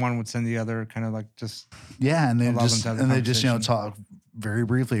the one would send the other kind of like just. Yeah. And they just talk very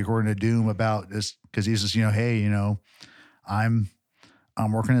briefly, according to Doom, about this, because he's just, hey,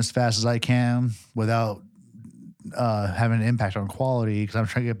 I'm working as fast as I can without having an impact on quality because I'm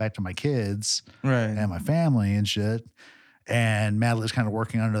trying to get back to my kids and my family and shit. And Madlib's kind of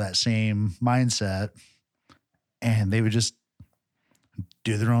working under that same mindset, and they would just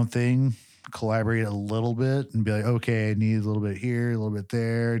do their own thing, collaborate a little bit, and be like, okay, I need a little bit here, a little bit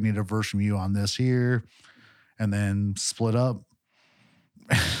there, I need a verse from you on this here, and then split up.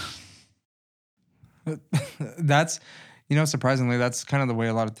 That's, surprisingly, that's kind of the way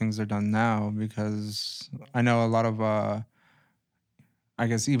a lot of things are done now, because I know a lot of, I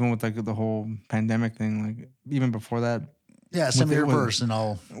guess even with like the whole pandemic thing, like even before that. Yeah, send me your verse and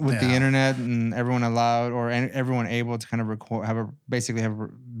all. With the internet and everyone allowed or everyone able to kind of record, have a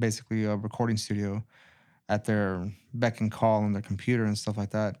recording studio at their beck and call on their computer and stuff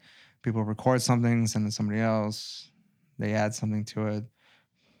like that. People record something, send it to somebody else. They add something to it.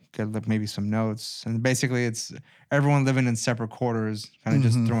 Get maybe some notes, and basically it's everyone living in separate quarters, kind of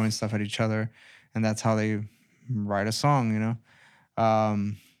just throwing stuff at each other, and that's how they write a song.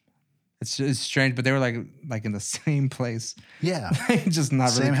 It's strange, but they were like in the same place. Yeah, just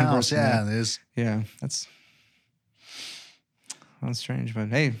not same really house. Yeah, it is. Yeah, that's strange, but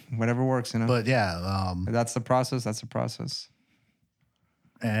hey, whatever works, But yeah, that's the process. That's the process.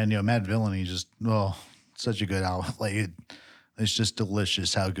 And Mad Villainy, just such a good album. Like it's just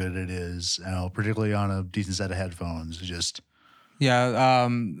delicious how good it is. Particularly on a decent set of headphones. Just the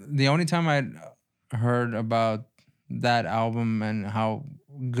only time I'd heard about that album and how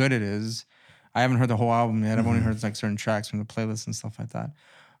good it is, I haven't heard the whole album yet. I've only heard like certain tracks from the playlist and stuff like that.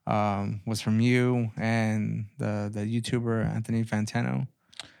 Was from you and the YouTuber Anthony Fantano.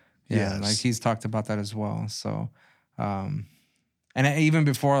 Yeah, like he's talked about that as well. So, and even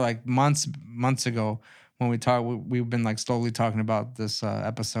before, like months ago, when we talked, we've been like slowly talking about this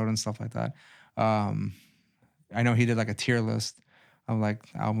episode and stuff like that. I know he did like a tier list of like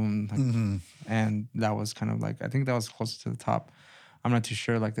album, and that was kind of like, I think that was closer to the top. I'm not too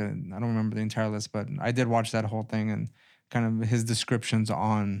sure, I don't remember the entire list, but I did watch that whole thing and kind of his descriptions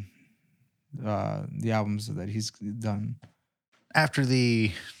on the albums that he's done. After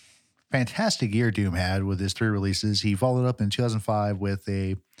the fantastic year Doom had with his 3 releases, he followed up in 2005 with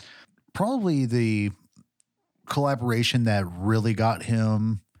probably the collaboration that really got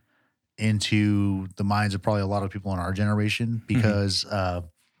him into the minds of probably a lot of people in our generation, because it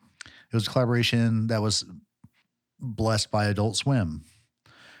was a collaboration that was blessed by Adult Swim.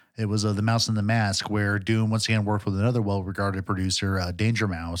 It was The Mouse and the Mask, where Doom once again worked with another well-regarded producer, Danger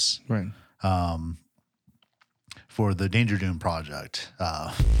Mouse, for the Danger Doom project.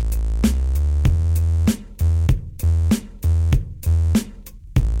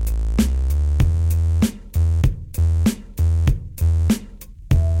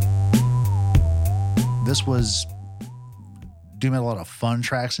 This was Doom had a lot of fun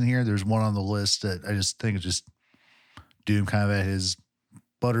tracks in here. There's one on the list that I just think is just Doom kind of at his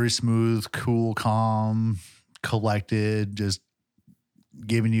buttery smooth, cool, calm, collected, just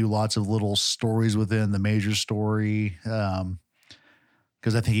giving you lots of little stories within the major story.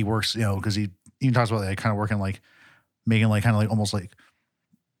 Because I think he works, because he even talks about kind of working making kind of almost like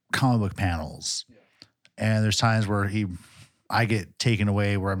comic book panels. Yeah. And there's times where I get taken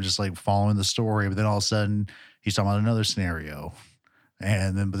away where I'm just like following the story, but then all of a sudden he's talking about another scenario.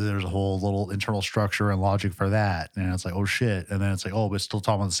 And then, but there's a whole little internal structure and logic for that. And it's like, oh shit. And then it's like, oh, but still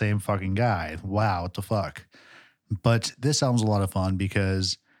talking about the same fucking guy. Wow, what the fuck? But this album's a lot of fun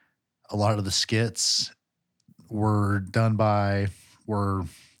because a lot of the skits were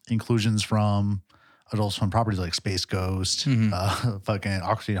inclusions from Adult Swim properties like Space Ghost, fucking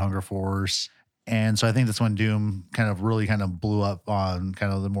Oxygen Hunger Force. And so I think that's when Doom kind of blew up on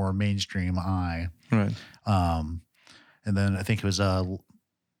kind of the more mainstream eye. Right. And then I think it was the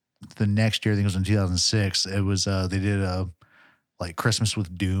next year, I think it was in 2006, it was they did a like Christmas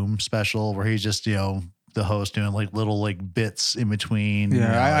with Doom special where he's just, the host doing like little like bits in between.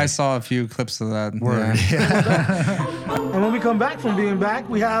 Yeah, I saw a few clips of that. Word. Yeah. And when we come back from being back,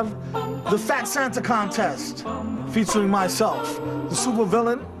 we have the Fat Santa contest featuring myself, the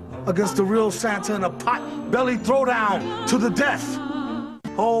supervillain, against the real Santa in a pot belly throwdown to the death.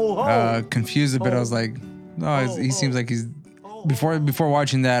 Ho, ho. Confused a bit. I was like, he seems like he's. Before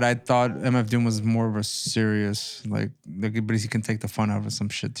watching that, I thought MF Doom was more of a serious, but he can take the fun out of some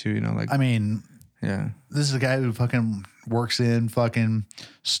shit too, I mean, yeah. This is a guy who fucking works in fucking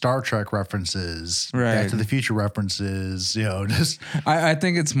Star Trek references, right? Back to the Future references, just. I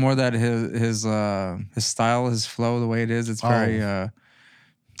think it's more that his style, his flow, the way it is, it's very.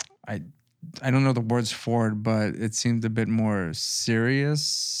 I don't know the words for it, but it seemed a bit more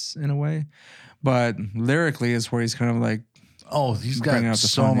serious in a way. But lyrically, is where he's kind of like. Oh, he's got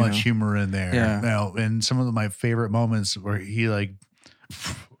so much humor in there. Yeah. And some of my favorite moments where he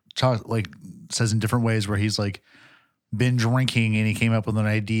says in different ways where he's like been drinking and he came up with an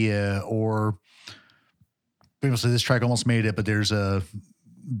idea, or famously this track almost made it, but there's a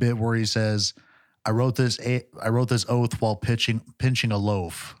bit where he says, I wrote this oath while pinching a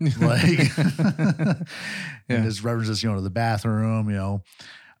loaf. Like, and his references, to the bathroom,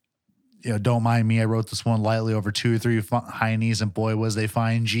 don't mind me. I wrote this one lightly over 2 or 3 high knees, and boy, was they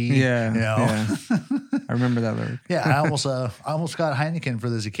fine G. Yeah. I remember that lyric. Yeah, I almost got Heineken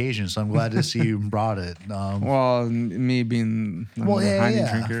for this occasion, so I'm glad to see you brought it. Well, me being a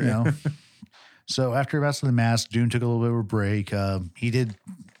Heineken drinker. So after Mask of the Mask, Doom took a little bit of a break. He did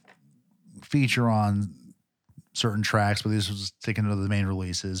feature on certain tracks, but this was taken into the main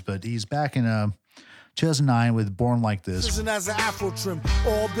releases. But he's back in 2009 with Born Like This. Isn't as an afro trim,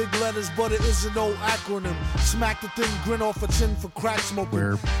 all big letters, but it isn't no acronym. Smack the thing, grin off a chin for crack smoking.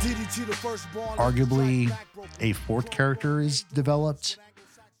 Where DDT the first ball, arguably a fourth character is developed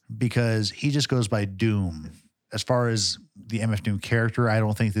because he just goes by Doom. As far as the MF Doom character, I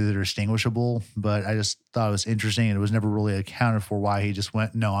don't think that they're distinguishable, but I just thought it was interesting, and it was never really accounted for why he just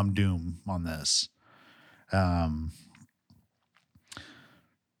went, no, I'm Doom on this.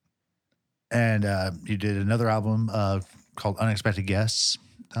 And he did another album called Unexpected Guests,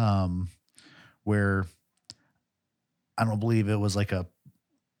 where I don't believe it was like a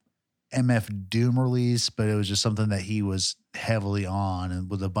MF Doom release, but it was just something that he was heavily on, and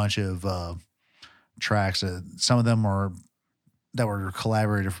with a bunch of tracks. Some of them that were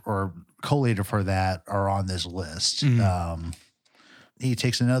collaborated or collated for that are on this list. Mm-hmm. He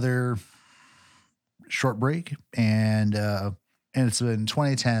takes another short break, and it's in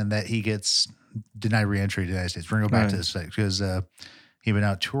 2010 that he gets denied re-entry to the United States. We're going to go back to this because he'd been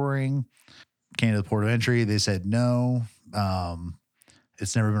out touring, came to the port of entry. They said no.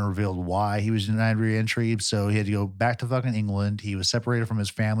 It's never been revealed why he was denied re-entry. So he had to go back to fucking England. He was separated from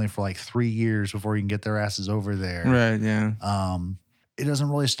his family for like 3 years before he can get their asses over there. Right, yeah. It doesn't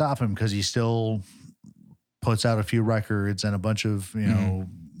really stop him because he still puts out a few records and a bunch of,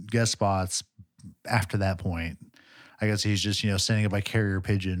 guest spots after that point. I guess he's just, sending it by carrier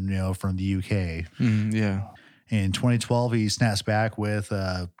pigeon, from the UK. Yeah. In 2012, he snaps back with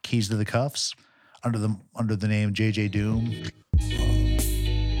Keys to the Cuffs under the name JJ Doom.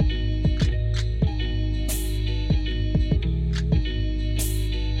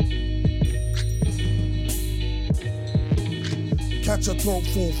 Catch a throat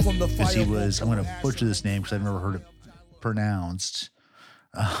full from the fire. I'm going to butcher this name because I've never heard it pronounced.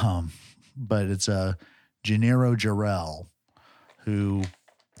 But it's Gennaro Jarrell, who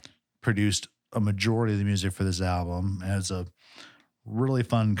produced a majority of the music for this album. And it's a really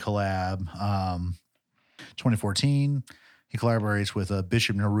fun collab. 2014, he collaborates with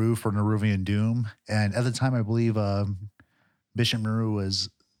Bishop Nehru for Nehruvian Doom. And at the time, I believe Bishop Nehru was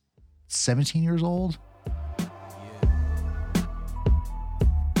 17 years old.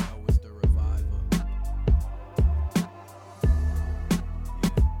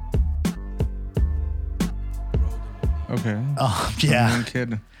 Okay. Yeah.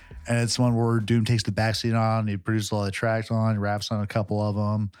 Kid. And it's one where Doom takes the backseat on. He produced all the tracks on. He raps on a couple of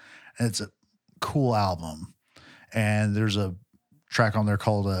them. And it's a cool album. And there's a track on there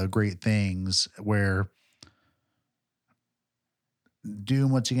called Great Things where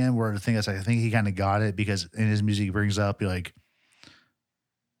Doom, once again, where I think he kind of got it because in his music he brings up like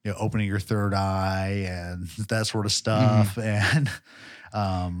opening your third eye and that sort of stuff. And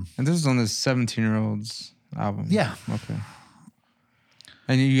this is on this 17-year-old's album. Yeah. Okay.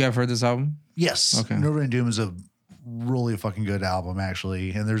 And you have heard this album? Yes. Okay. No Rain Doom is a really fucking good album,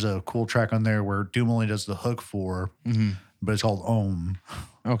 actually. And there's a cool track on there where Doom only does the hook for, but it's called Om.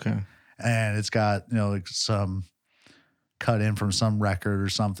 Okay. And it's got, like some cut in from some record or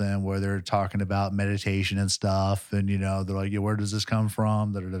something where they're talking about meditation and stuff. And, they're like, where does this come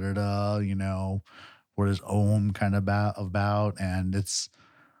from? What is Om kind of about? And it's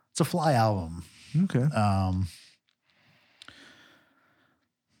a fly album. Okay.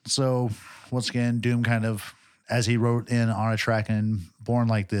 So once again, Doom kind of, as he wrote in on a track in Born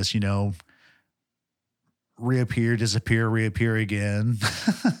Like This, reappear, disappear, reappear again.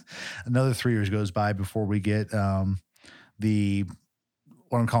 Another 3 years goes by before we get what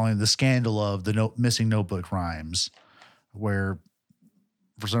I'm calling the scandal of the missing notebook rhymes, where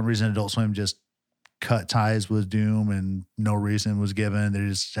for some reason Adult Swim just cut ties with Doom and no reason was given. They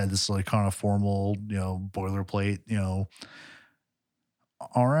just had this like kind of formal, boilerplate,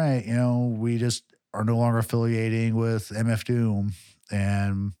 all right, we just are no longer affiliating with MF Doom.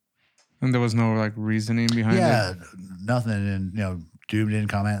 And there was no like reasoning behind it? Yeah, nothing. And, Doom didn't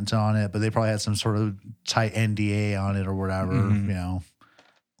comment on it, but they probably had some sort of tight NDA on it or whatever, A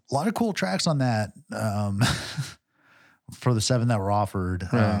lot of cool tracks on that for the 7 that were offered.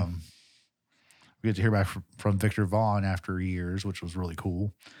 Right. We get to hear back from Victor Vaughn after years, which was really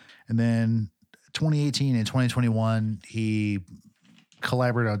cool. And then 2018 and 2021, he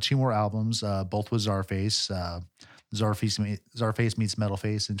collaborated on 2 more albums, both with Czarface. Czarface meets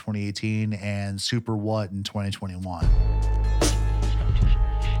Metalface in 2018 and Super What in 2021.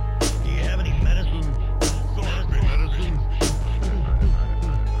 Do you have any medicine? Medicine?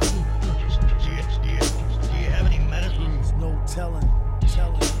 Do you have any medicine? There's no telling.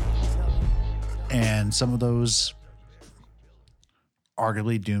 And some of those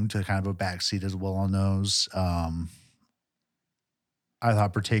arguably doomed to kind of a backseat as well on those. I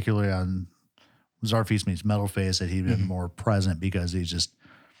thought particularly on Czarface meets Metalface that he'd been more present because he's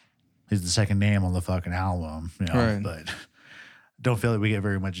the second name on the fucking album, Right. But don't feel like we get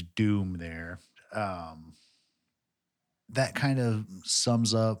very much Doom there. That kind of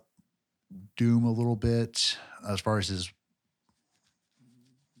sums up Doom a little bit as far as his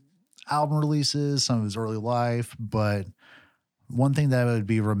album releases, some of his early life. But one thing that I would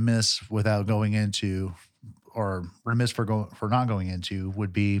be remiss without going into, or remiss for not going into,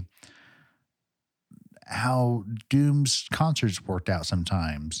 would be how Doom's concerts worked out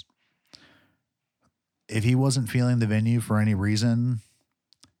sometimes. If he wasn't feeling the venue for any reason,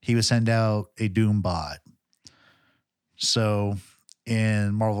 he would send out a Doom bot. So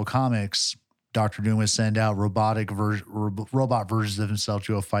in Marvel Comics, Dr. Doom would send out robot versions of himself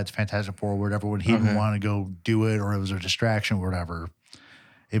to go fight the Fantastic Four or whatever when he didn't want to go do it or it was a distraction or whatever.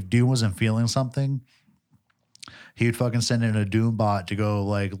 If Doom wasn't feeling something, he would fucking send in a Doom bot to go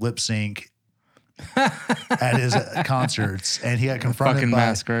like lip sync at his concerts, and he got confronted fucking by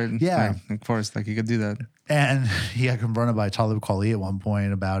mask, right? Yeah, like, of course, like you could do that. And he got confronted by Talib Kweli at one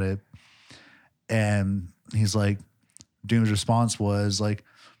point about it, and he's like, Doom's response was like,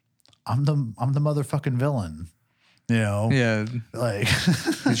 "I'm the motherfucking villain," Yeah, like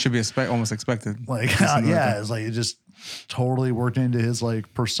it should be almost expected. like yeah, it's like it just totally worked into his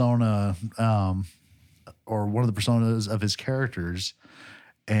like persona, or one of the personas of his characters.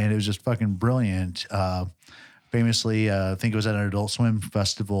 And it was just fucking brilliant. Famously, I think it was at an Adult Swim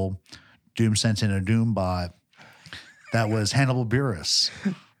festival, Doom sent in a Doom bot that was Hannibal Buress.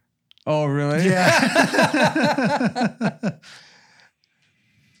 Oh, really? Yeah.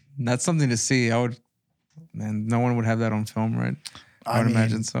 That's something to see. Man, no one would have that on film, right? I would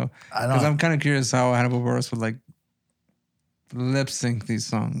imagine so. Because I'm kind of curious how Hannibal Buress would like lip sync these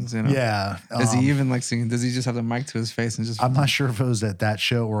songs, Yeah. Does he even like singing? Does he just have the mic to his face and just? I'm not sure if it was at that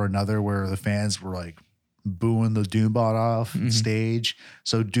show or another where the fans were like booing the Doom bot off stage.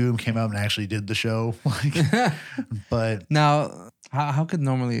 So Doom came out and actually did the show. But now, how could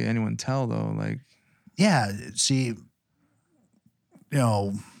normally anyone tell though? Like, yeah, see,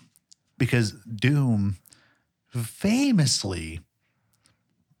 because Doom famously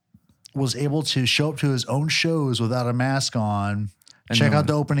was able to show up to his own shows without a mask on, check out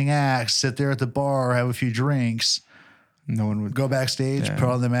the opening acts, sit there at the bar, have a few drinks. No one would go backstage, put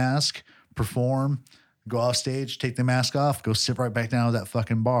on the mask, perform, go off stage, take the mask off, go sit right back down at that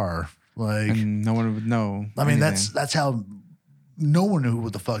fucking bar. Like, and no one would know. I mean, that's how no one knew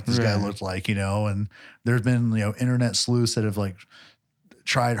what the fuck this guy looked like, And there's been internet sleuths that have like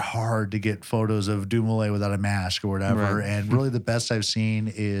tried hard to get photos of Dumoulin without a mask or whatever. Right. And really the best I've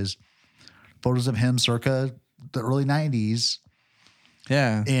seen is photos of him circa the early 90s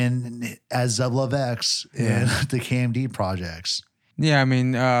Yeah. in as Zevlov X in the KMD projects. Yeah, I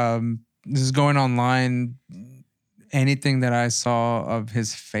mean, this is going online. Anything that I saw of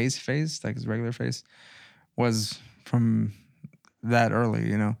his face, like his regular face, was from that early,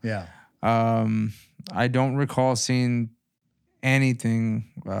 you know. Yeah. I don't recall seeing anything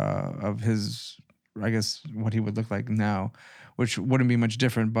of his, I guess, what he would look like now, which wouldn't be much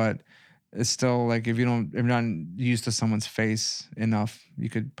different, but it's still like if you're not used to someone's face enough, you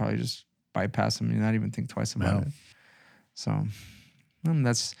could probably just bypass them and not even think twice about it. So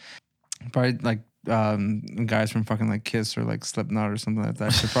that's probably like guys from fucking like Kiss or like Slipknot or something like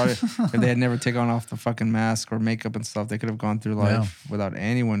that. Could probably, if they had never taken off the fucking mask or makeup and stuff, they could have gone through life without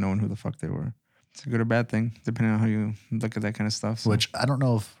anyone knowing who the fuck they were. It's a good or bad thing, depending on how you look at that kind of stuff. So. Which I don't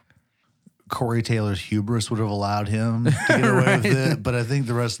know if Corey Taylor's hubris would have allowed him to get away with it, but I think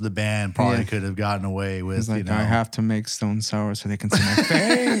the rest of the band probably could have gotten away with. He's like, you know, I have to make Stone Sour so they can see my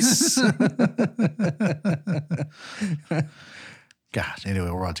face. God. Anyway,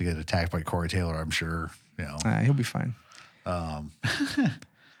 we're about to get attacked by Corey Taylor, I'm sure. You know, He'll be fine.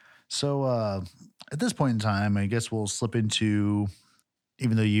 So at this point in time, I guess we'll slip into,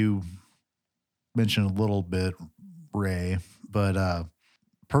 even though you mentioned a little bit, Ray, but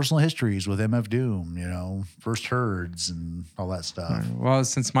personal histories with MF Doom, you know, first herds and all that stuff. Right. Well,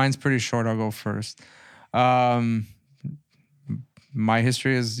 since mine's pretty short, I'll go first. My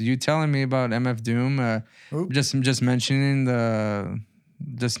history is you telling me about MF Doom. Just mentioning him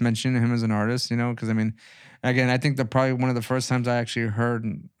as an artist, you know, because I mean, again, I think probably one of the first times I actually heard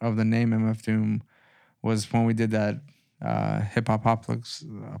of the name MF Doom was when we did that Hip Hop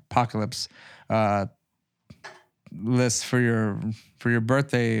Apocalypse list for your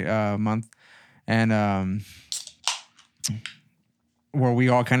birthday month, and where we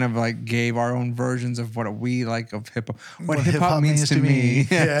all kind of like gave our own versions of what we like of hip hop, what hip hop means to me.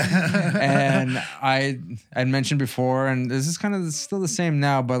 Yeah. And I'd mentioned before, and this is kind of still the same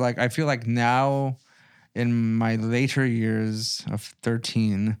now, but like I feel like now in my later years of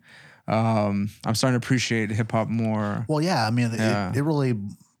 13, I'm starting to appreciate hip hop more. Well, yeah, I mean, it really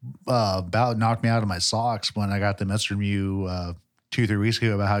about knocked me out of my socks when I got the message from you 2-3 weeks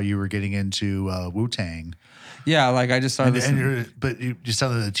ago about how you were getting into Wu-Tang. Yeah, like I just started listening. But you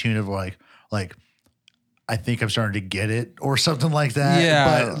sounded the tune of like I think I'm starting to get it or something like that.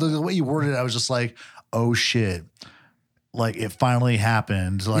 Yeah. But the way you worded it, I was just like, oh shit. Like it finally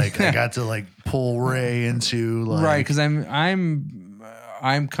happened. Like I got to like pull Ray into like right, because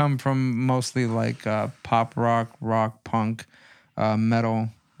I'm come from mostly like pop rock, punk, metal,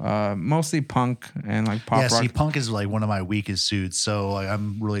 mostly punk and like pop rock. See, punk is like one of my weakest suits, so like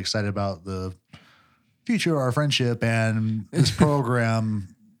I'm really excited about the future of our friendship and this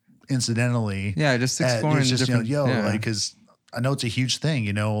program. Incidentally, just exploring it's just different. like because I know it's a huge thing.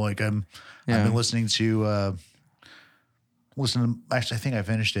 You know, like I've been listening to. Actually, I think I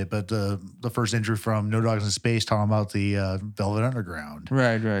finished it, but the first entry from No Dogs in Space talking about the Velvet Underground.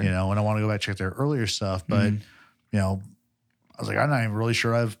 Right. You know, and I want to go back and check their earlier stuff, but, you know, I was like, I'm not even really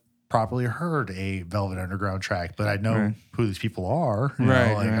sure I've properly heard a Velvet Underground track, but I know who these people are. You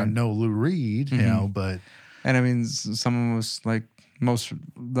know, like I know Lou Reed, you know, but. And I mean, someone was like,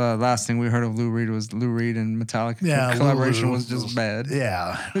 the last thing we heard of Lou Reed was Lou Reed and Metallica. Yeah. The collaboration was just bad.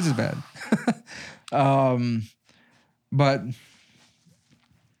 Yeah. Which is bad. But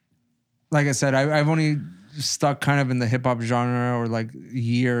like I said, I've only stuck kind of in the hip hop genre or like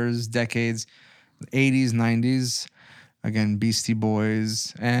years, decades, 80s, 90s. Again, Beastie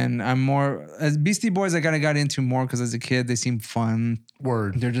Boys. And I'm more, as Beastie Boys, I kind of got into more because as a kid, they seem fun.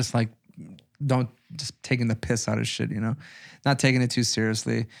 Word. They're just like, just taking the piss out of shit, you know, not taking it too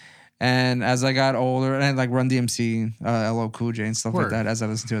seriously. And as I got older, and like Run DMC, LL Cool J and stuff like that, as I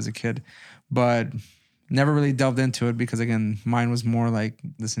listened to as a kid. But never really delved into it because, again, mine was more like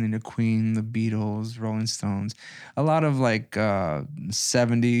listening to Queen, the Beatles, Rolling Stones. A lot of like 70s,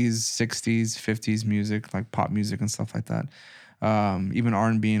 60s, 50s music, like pop music and stuff like that. Even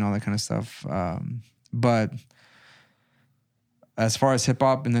R&B and all that kind of stuff. But as far as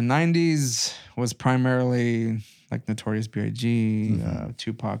hip-hop in the 90s was primarily like Notorious B.I.G.,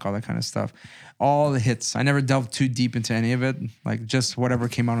 Tupac, all that kind of stuff. All the hits. I never delved too deep into any of it. Like just whatever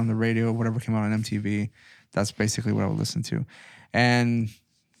came out on the radio, whatever came out on MTV. That's basically what I would listen to. And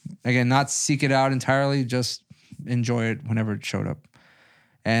again, not seek it out entirely, just enjoy it whenever it showed up.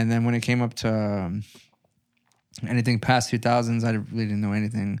 And then when it came up to anything past 2000s, I really didn't know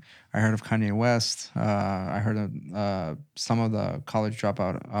anything. I heard of Kanye West. I heard of some of the College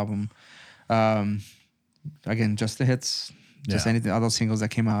Dropout album. Again, just the hits, just anything, all those singles that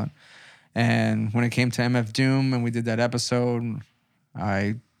came out. And when it came to MF Doom and we did that episode,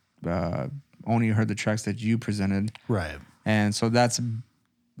 I only heard the tracks that you presented. Right. And so that's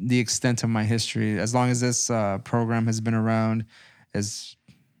the extent of my history. As long as this program has been around, is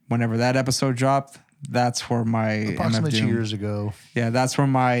whenever that episode dropped, that's where my approximately MF Doom, 2 years ago. Yeah, that's where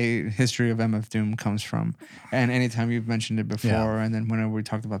my history of MF Doom comes from. And anytime you've mentioned it before, and then whenever we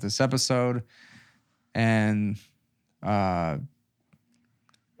talked about this episode, and the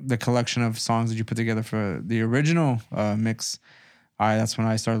collection of songs that you put together for the original mix, that's when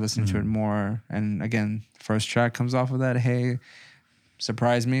I started listening to it more. And again, first track comes off of that. Hey,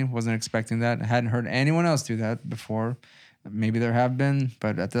 surprised me. Wasn't expecting that. I hadn't heard anyone else do that before. Maybe there have been,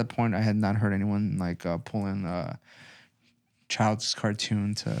 but at that point, I had not heard anyone like pull in a child's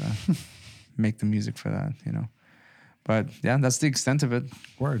cartoon to make the music for that, you know. But yeah, that's the extent of it.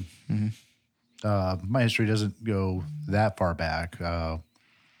 Word. My history doesn't go that far back. I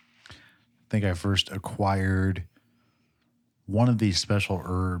think I first acquired one of these Special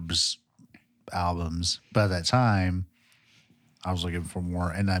Herbs albums, but at that time, I was looking for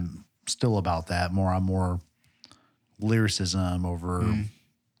more, and I'm still about that. I'm more lyricism over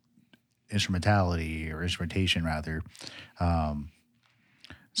instrumentality or instrumentation rather.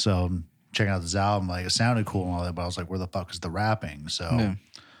 So I'm checking out this album, like it sounded cool and all that, but I was like, where the fuck is the rapping? So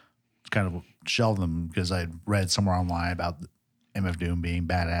kind of shelved them because I'd read somewhere online about MF Doom being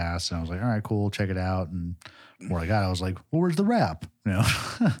badass, and I was like, all right, cool, check it out. And where I got it, I was like, well, where's the rap? You know?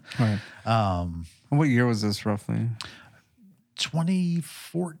 Right. What year was this roughly?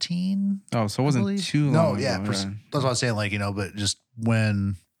 2014. Oh, so it wasn't too long. No, yeah, ago, that's what I was saying. Like, you know, but just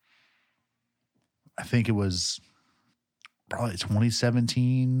when I think it was probably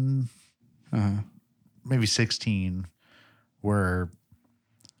 2017, maybe 16, where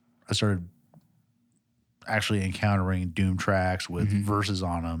I started actually encountering Doom tracks with verses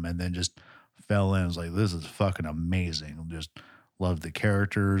on them, and then just fell in. I was like, this is fucking amazing. Just loved the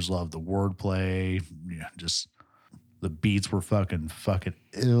characters, loved the wordplay, just. The beats were fucking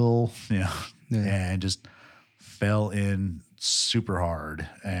ill, and just fell in super hard,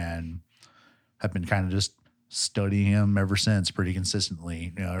 and have been kind of just studying him ever since pretty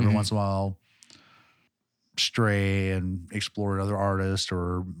consistently. You know, every once in a while, stray and explore another artist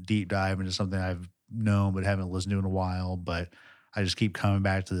or deep dive into something I've known but haven't listened to in a while. But I just keep coming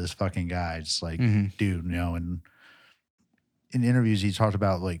back to this fucking guy, just like, dude, you know. And in interviews, he talked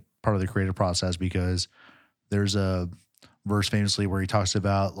about like part of the creative process, because there's a verse famously where he talks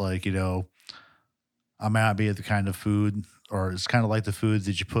about, like, you know, I might not be the kind of food, or it's kind of like the food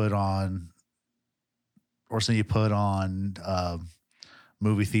that you put on, or something you put on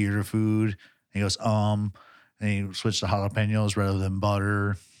movie theater food. And he goes, and he switched to jalapenos rather than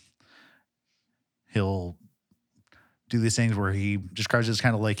butter. He'll do these things where he describes it as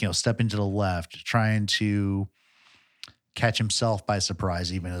kind of like, you know, stepping to the left, trying to catch himself by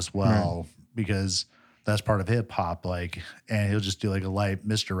surprise even as well, because that's part of hip hop. Like, and he'll just do like a light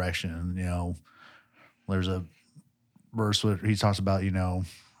misdirection. You know, there's a verse where he talks about, you know,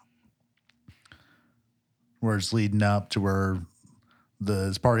 where it's leading up to where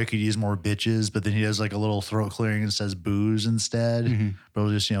this party could use more bitches, but then he does like a little throat clearing and says booze instead. But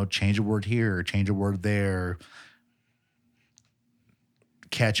he'll just, you know, change a word here, change a word there,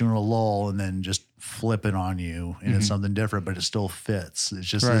 catch you in a lull, and then just flip it on you, and it's something different, but it still fits. It's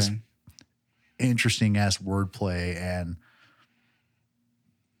just this interesting ass wordplay, and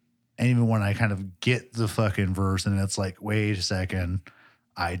even when I kind of get the fucking verse, and it's like, wait a second,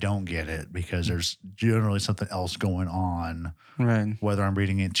 I don't get it, because there's generally something else going on, right? Whether I'm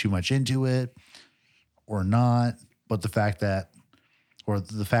reading it too much into it or not, but the fact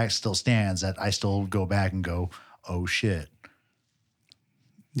still stands that I still go back and go, oh shit,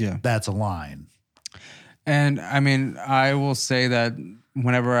 yeah, that's a line. And I mean, I will say that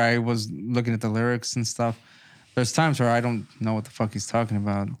whenever I was looking at the lyrics and stuff, there's times where I don't know what the fuck he's talking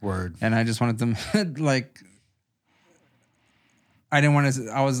about. Word. And I just wanted them like, I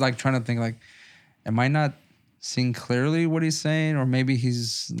was like trying to think like, am I not seeing clearly what he's saying? Or maybe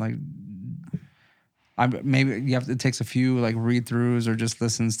he's like, maybe it takes a few like read throughs or just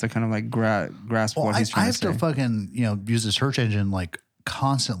listens to kind of like grasp what he's trying to say. I have to fucking, you know, use the search engine like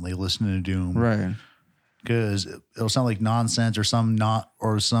constantly listening to Doom. Right. Because it'll sound like nonsense, or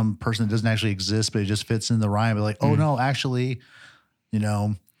some person that doesn't actually exist, but it just fits in the rhyme. But like, oh no, actually, you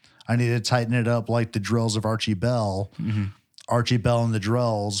know, I need to tighten it up like the drills of Archie Bell. Archie Bell and the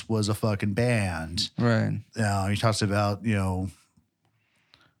Drells was a fucking band. Right. He talks about,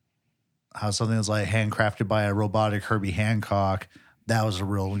 how something was like handcrafted by a robotic Herbie Hancock. That was a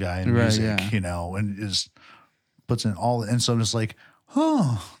real guy in Right, music, yeah. and it just puts in all, and so I'm just like,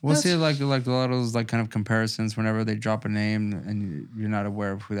 oh, We'll see like a lot of those like kind of comparisons whenever they drop a name and you're not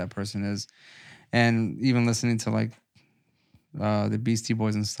aware of who that person is, and even listening to like the Beastie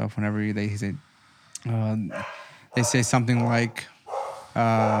Boys and stuff. Whenever they say something like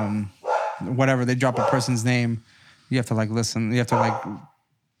whatever, they drop a person's name, you have to like listen. You have to like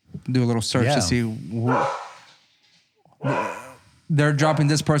do a little search to see they're dropping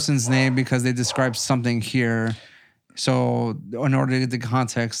this person's name because they describe something here. So in order to get the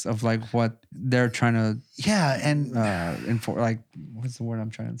context of like what they're trying to like what's the word I'm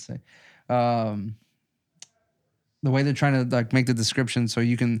trying to say, the way they're trying to like make the description so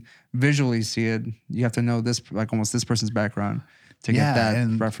you can visually see it, you have to know this like almost this person's background to get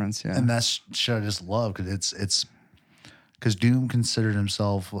that reference. And that's shit I just love because it's because Doom considered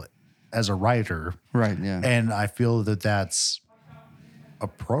himself as a writer, right? Yeah, and I feel that that's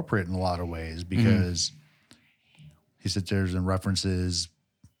appropriate in a lot of ways because he sits there and references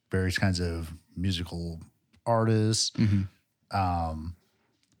various kinds of musical artists,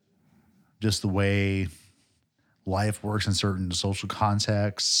 just the way life works in certain social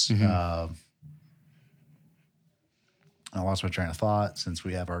contexts. I lost my train of thought since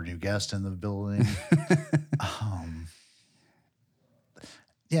we have our new guest in the building.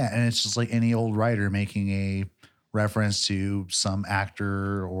 And it's just like any old writer making a reference to some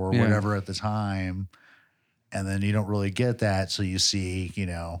actor or whatever at the time. And then you don't really get that. So you see,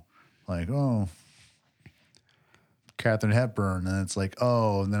 like, oh, Katharine Hepburn. And it's like,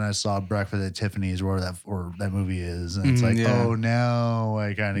 oh, and then I saw Breakfast at Tiffany's or that movie is. And it's like, oh, now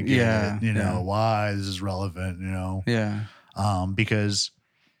I kind of get it, why this is relevant, Yeah. Because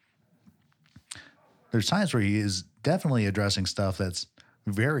there's times where he is definitely addressing stuff that's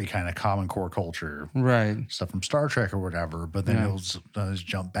very kind of common core culture. Right. Stuff from Star Trek or whatever. But then he'll just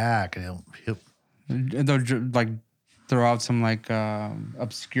jump back and he'll they'll like throw out some like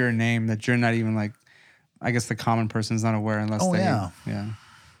obscure name that you're not even like, I guess the common person's not aware unless yeah.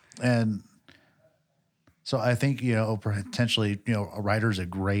 And so I think, potentially, a writer's a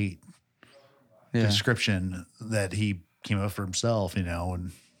great description that he came up for himself,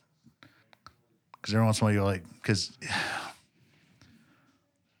 and because every once in a while you're like, because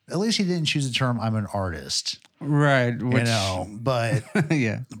at least he didn't choose the term "I'm an artist," right? Which, but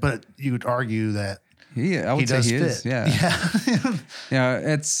but you would argue that I would say he is,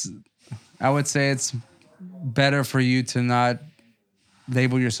 I would say it's better for you to not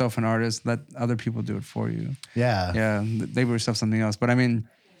label yourself an artist. Let other people do it for you. Yeah, label yourself something else. But I mean,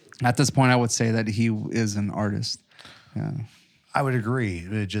 at this point, I would say that he is an artist. Yeah, I would agree.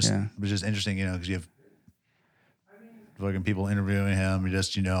 It was just interesting, because you have fucking people interviewing him,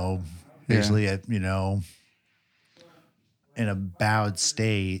 just basically at in a bowed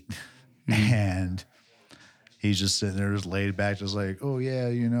state, and he's just sitting there, just laid back, just like, oh yeah,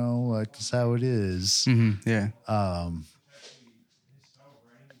 like that's how it is. Yeah.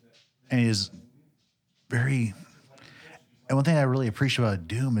 And he's very. And one thing I really appreciate about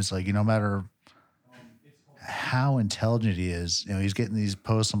Doom is like, no matter how intelligent he is, he's getting these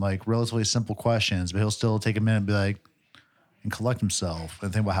posts on like relatively simple questions, but he'll still take a minute and be like, and collect himself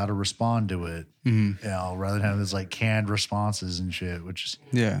and think about how to respond to it, rather than having this like canned responses and shit, which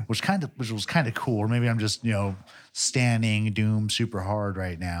was kind of cool. Or maybe I'm just, standing Doom super hard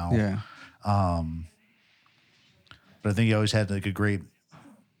right now. Yeah. But I think he always had like a great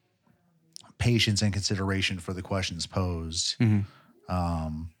patience and consideration for the questions posed.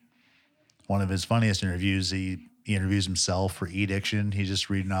 One of his funniest interviews, he interviews himself for E-Diction. He's just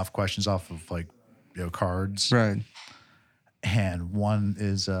reading off questions off of like, cards. Right. And one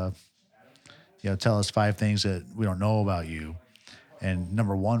is, tell us 5 things that we don't know about you. And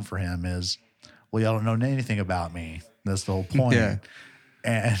number 1 for him is, well, y'all don't know anything about me. That's the whole point. Yeah.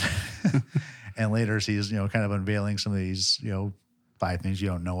 And and later he's, kind of unveiling some of these, 5 things you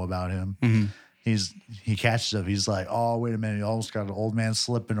don't know about him. He catches up. He's like, oh, wait a minute. You almost got an old man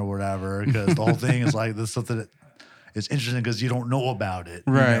slipping or whatever. Because the whole thing is like, this something that is interesting because you don't know about it.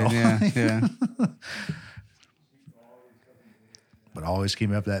 Right. Yeah. But always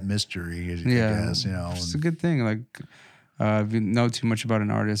keeping up that mystery, I guess, It's a good thing. Like, if you know too much about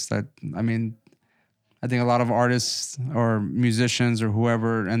an artist, I think a lot of artists or musicians or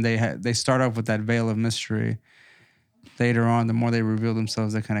whoever, and they start off with that veil of mystery. Later on, the more they reveal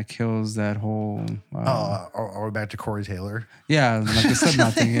themselves, that kind of kills that whole. Are we back to Corey Taylor? Yeah, like the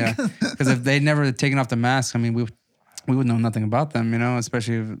Slipknot thing. Yeah, because if they never taken off the mask, I mean, we we would know nothing about them,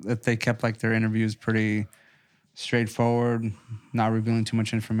 especially if they kept like their interviews pretty straightforward, not revealing too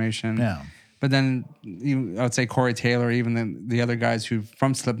much information. Yeah. But then I would say Corey Taylor, even the other guys who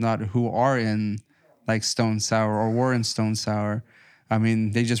from Slipknot who are in like Stone Sour or were in Stone Sour, I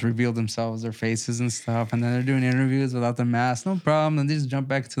mean, they just revealed themselves, their faces and stuff, and then they're doing interviews without the mask, no problem. And they just jump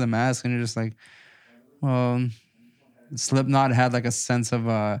back to the mask, and you're just like, well, Slipknot had like a sense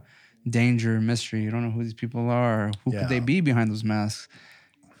of danger and mystery. You don't know who these people are. Who could they be behind those masks?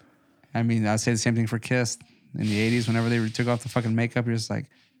 I mean, I'd say the same thing for Kiss in the 80s. Whenever they took off the fucking makeup, you're just like,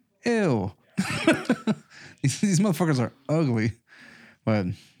 ew. These motherfuckers are ugly. But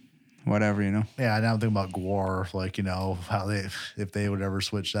whatever, Yeah, I don't think about Gwar, like, how if they would ever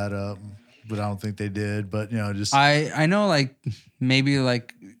switch that up. But I don't think they did. But, just. I know, like, maybe,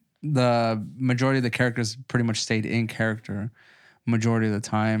 like, the majority of the characters pretty much stayed in character majority of the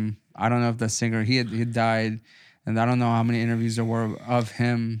time. I don't know if the singer, he had died, and I don't know how many interviews there were of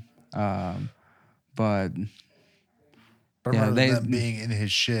him. But them being in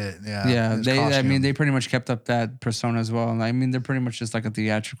his shit. Yeah, they pretty much kept up that persona as well. I mean, they're pretty much just like a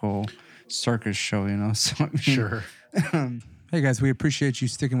theatrical circus show, So, I mean, sure. Hey guys, we appreciate you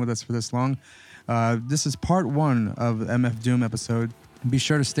sticking with us for this long. This is part 1 of the MF Doom episode. Be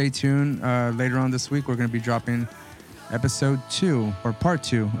sure to stay tuned. Later on this week, we're going to be dropping episode 2 or part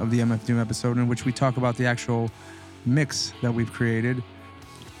 2 of the MF Doom episode, in which we talk about the actual mix that we've created.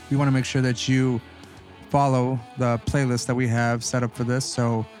 We want to make sure that you follow the playlist that we have set up for this,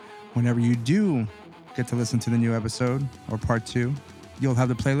 so whenever you do get to listen to the new episode or part 2, you'll have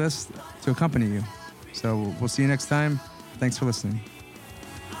the playlist to accompany you. So we'll see you next time. Thanks for listening.